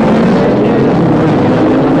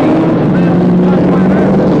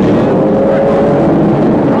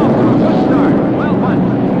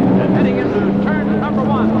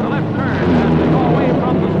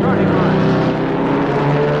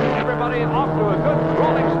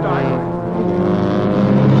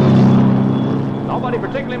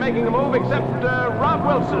 Making a move except Rob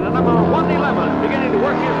Wilson, at number 111, beginning to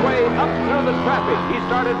work his way up through the traffic. He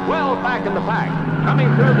started well back in the pack, coming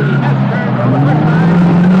through the S-turn for the first time.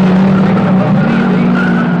 Taking a little bit easy.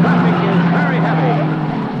 Traffic is very heavy.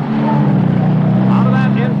 Out of that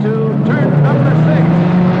into turn number 6.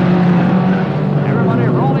 Everybody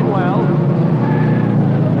rolling well.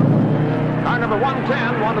 Car number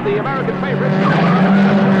 110, one of the American favorites.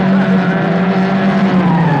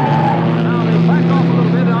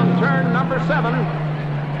 Turn number 7.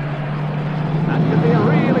 That could be a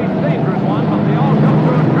really dangerous one, but they all come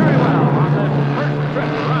through it very well on this first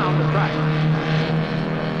trip around the track.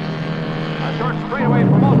 A short straightaway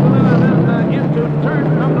for most of them, and then into turn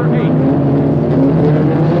number 8. 110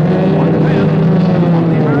 on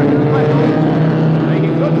the American Specials,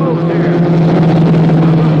 making good moves here.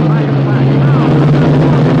 Back in the back. Now,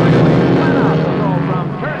 straightaway flat out to go from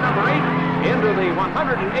turn number 8 into the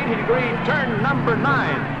 180-degree turn number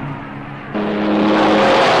 9.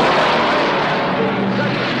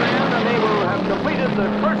 And they will have completed the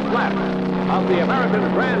first lap of the American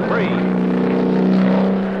Grand Prix.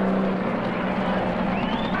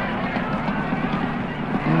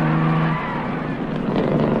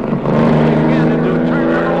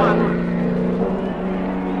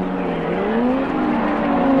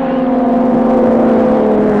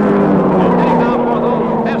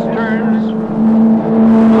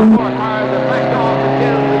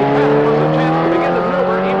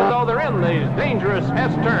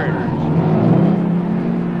 numerous S-turns.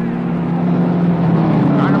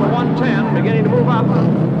 Car number 110 beginning to move up.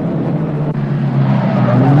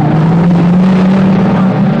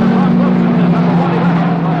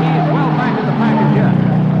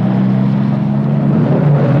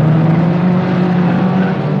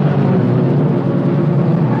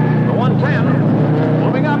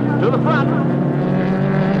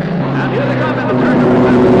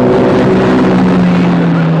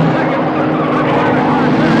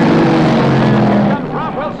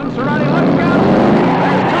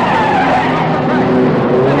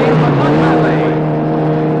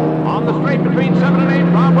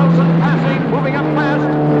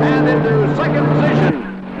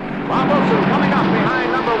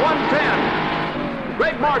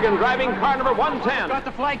 Driving car number 110. Got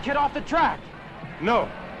the flag kid off the track. No.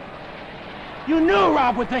 You knew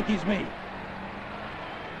Rob would think he's me.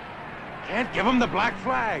 Can't give him the black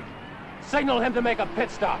flag. Signal him to make a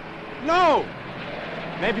pit stop. No!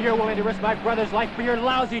 Maybe you're willing to risk my brother's life for your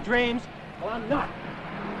lousy dreams. Well, I'm not.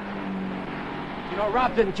 You know,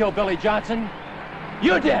 Rob didn't kill Billy Johnson.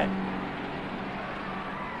 You did!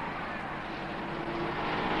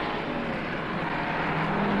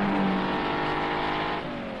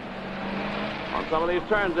 Some of these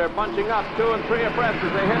turns, they're bunching up 2 and 3 abreast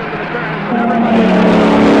as they head into the turns. Everybody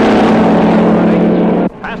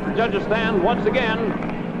past the judges' stand once again.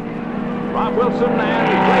 Rob Wilson and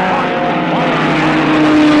Blake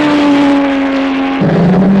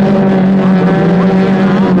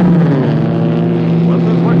Morgan.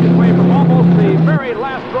 Wilson's worked his way from almost the very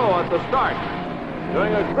last row at the start,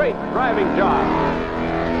 doing a great driving job.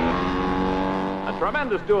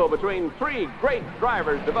 Tremendous duel between 3 great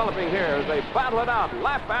drivers developing here as they battle it out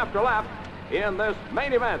lap after lap in this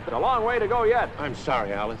main event. A long way to go yet. I'm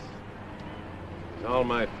sorry, Alice. It's all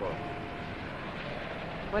my fault.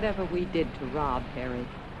 Whatever we did to Rob, Harry,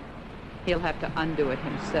 he'll have to undo it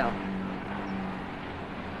himself.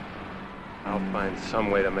 I'll find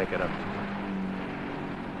some way to make it up to you.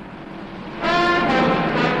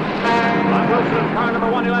 Wilson, car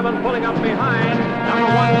number 111, pulling up behind number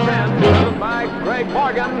 110, driven by Greg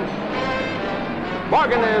Morgan.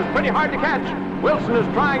 Morgan is pretty hard to catch. Wilson is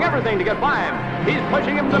trying everything to get by him. He's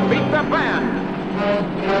pushing him to beat the band.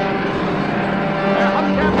 They're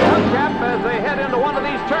hubcap to hubcap as they head into one of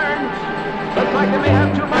these turns. Looks like they may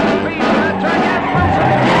have too much speed in that turn. Yes,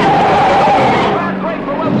 Wilson! Bad break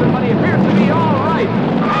for Wilson, but he appears to be all right.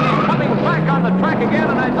 And he's coming back on the track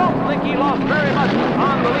again, and I don't think he lost very much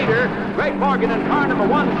on the leader, Greg Morgan, in car number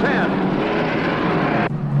 110.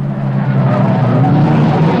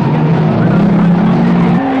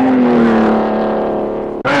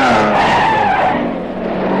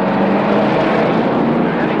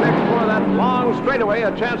 Straightaway,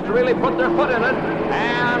 a chance to really put their foot in it,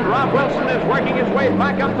 and Rob Wilson is working his way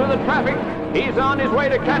back up through the traffic. He's on his way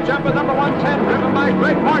to catch up with number 110, driven by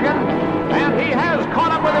Greg Morgan, and he has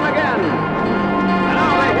caught up with him again. And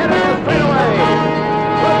now they hit it the straightaway.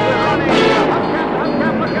 Wilson running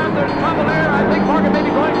hubcap, look out, there's trouble there. I think Morgan may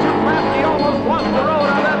be going too fast. He almost lost the road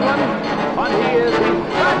on that one, but he's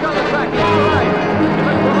back on the track. He's all right. He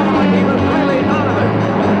looked for a moment like he was really out of it,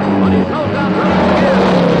 but he's no doubt running again.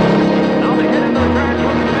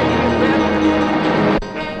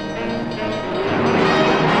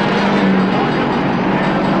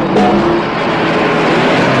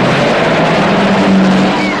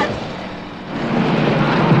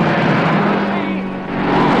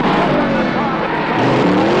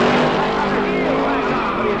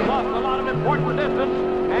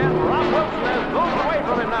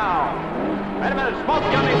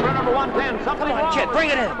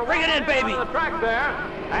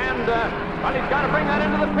 But he's got to bring that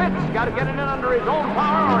into the pits. He's got to get it in under his own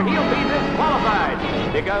power or he'll be disqualified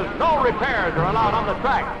because no repairs are allowed on the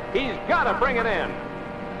track. He's got to bring it in.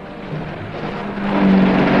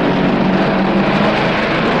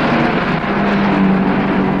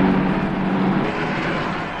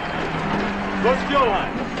 Go to fuel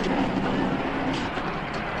line.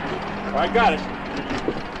 All right, got it.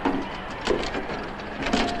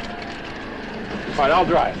 All right, I'll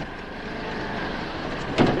drive.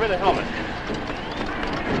 Give me the helmet.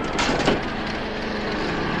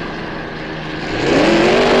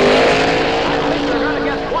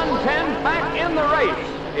 In the race.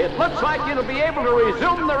 It looks like you'll be able to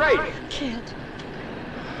resume the race. I can't.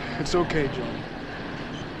 It's okay, John.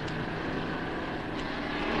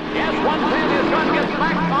 Yes, 110 is going to get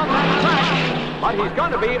back on that track, but he's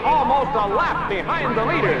going to be almost a lap behind the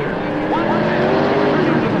leader. 110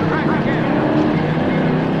 returning to the track again.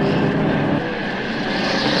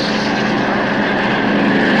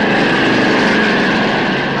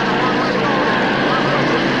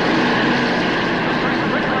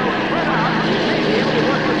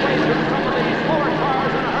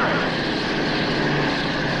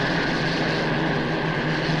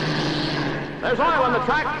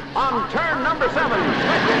 number 7,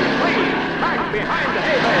 Swedloff, please, back behind the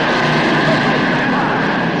hay bale. Stand by.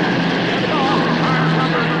 Here we go. Cars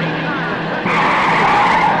number 89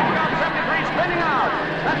 and 73 spinning out.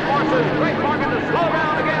 That forces Great Morgan to slow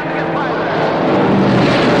down again to get by there.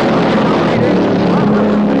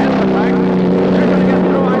 Ahead of the pack. They're going to get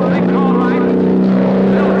through, I think, all right.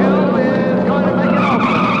 Bill Hill is going to make it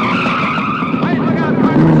also. Wait, look out,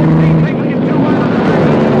 car number 16 taking it too wide.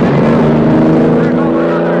 There goes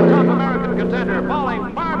another top American contender,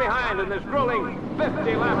 falling far behind in this grueling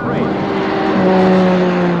 50-lap race.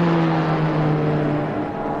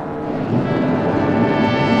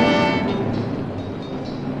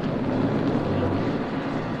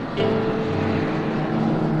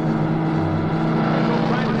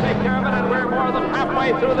 Halfway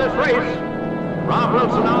through this race, Rob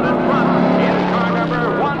Wilson out in front in car number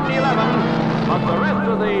 111, but the rest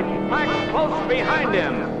of the pack close behind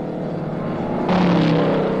him.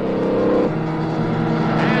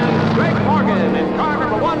 And Greg Morgan in car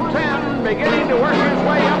number 110 beginning to work his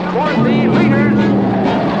way up toward the leaders.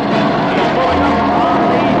 He's going up on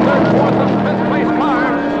the 3rd, 4th, and 5th place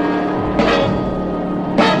cars.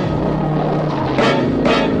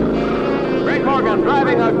 Morgan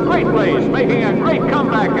driving a great race, making a great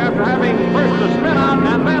comeback after having first a spin out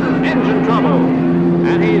and then engine trouble.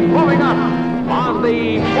 And he's moving up on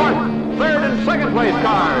the 4th, 3rd, and 2nd place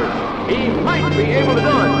cars. He might be able to do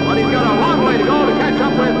it, but he's got a long way to go to catch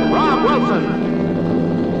up with Rob Wilson.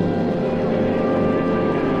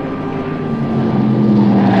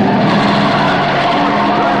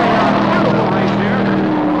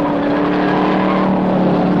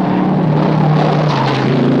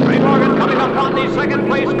 Second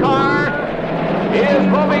place car is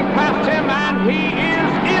moving past him, and he is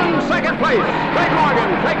in 2nd place. Greg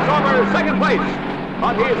Morgan takes over 2nd place,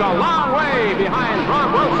 but he's a long way behind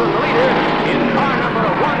Rob Wilson, the leader, in car number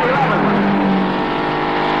 111.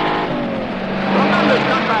 Tremendous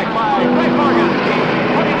comeback by Greg Morgan. He's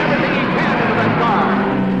putting everything he can into that car.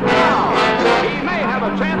 Now, he may have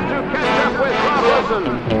a chance to catch up with Rob Wilson,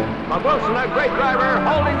 but Wilson, a great driver,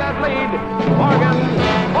 holding that lead. Morgan,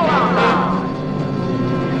 pull out now.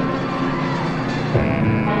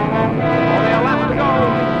 Only a lap to go.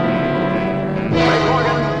 Greg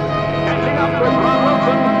Morgan catching up with Rob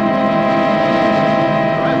Wilson.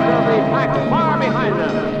 The rest of the pack far behind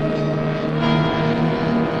them.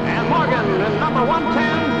 And Morgan in number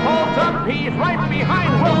 110 pulls up. He's right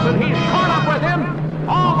behind Wilson. He's caught up with him.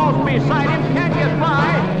 Almost beside him. Can't get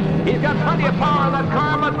by. He's got plenty of power in that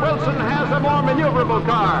car, but Wilson has a more maneuverable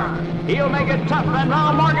car. He'll make it tough, and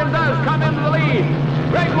now Morgan does come into the lead.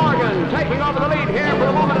 Greg Morgan taking over the lead here for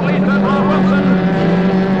the moment at least on Rob Wilson.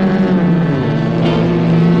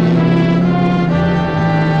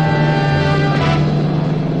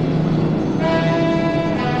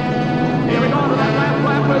 Here we go to that last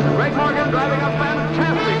lap with Greg Morgan driving a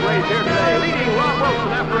fantastic race here today, leading Rob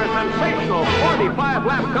Wilson after a sensational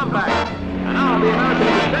 45-lap comeback. And now the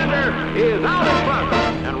American contender is out in front,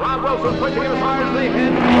 and Rob Wilson pushing him as hard as they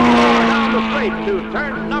head down the straight to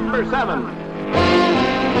turn number 7.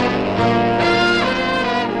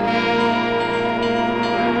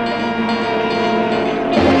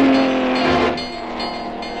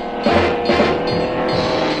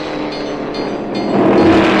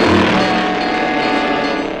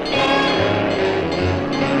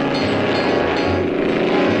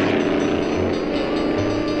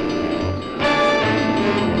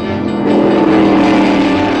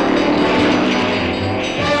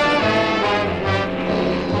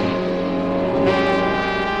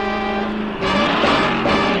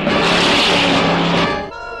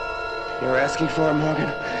 For him, Morgan.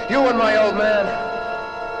 You and my old man.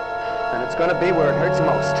 And it's gonna be where it hurts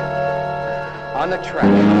most. On the track.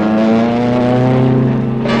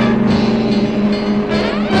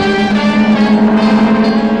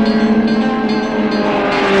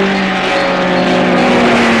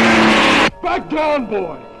 Back down,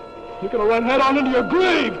 boy. You're gonna run head on into your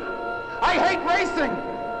grave. I hate racing.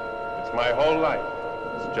 It's my whole life.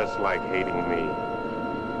 It's just like hating me.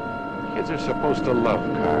 Kids are supposed to love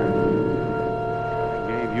cars.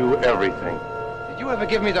 You everything. Did you ever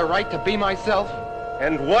give me the right to be myself?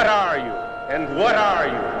 And what are you? And what are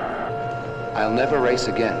you? I'll never race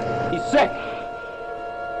again. He's sick.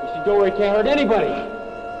 You should go where he can't hurt anybody.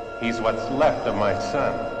 He's what's left of my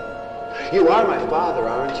son. You are my father,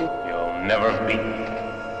 aren't you? You'll never beat me.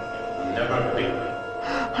 You'll never beat me.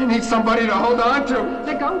 I need somebody to hold on to.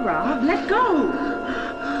 Let go, Rob. Let go.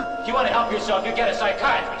 If you want to help yourself, you get a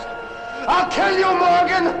psychiatrist. I'll kill you,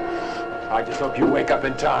 Morgan! I just hope you wake up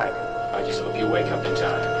in time. I just hope you wake up in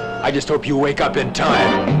time. I just hope you wake up in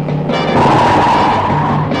time.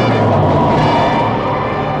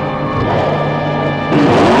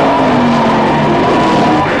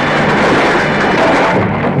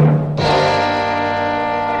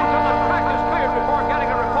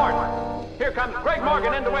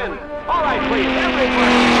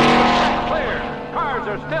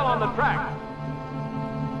 the track.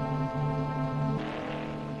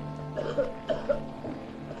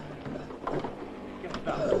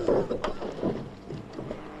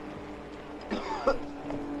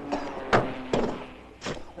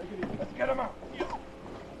 Let's get him out.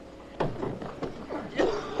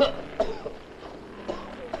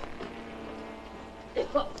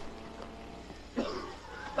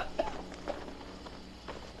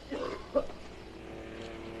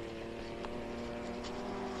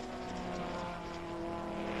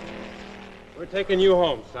 We're taking you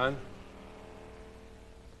home, son.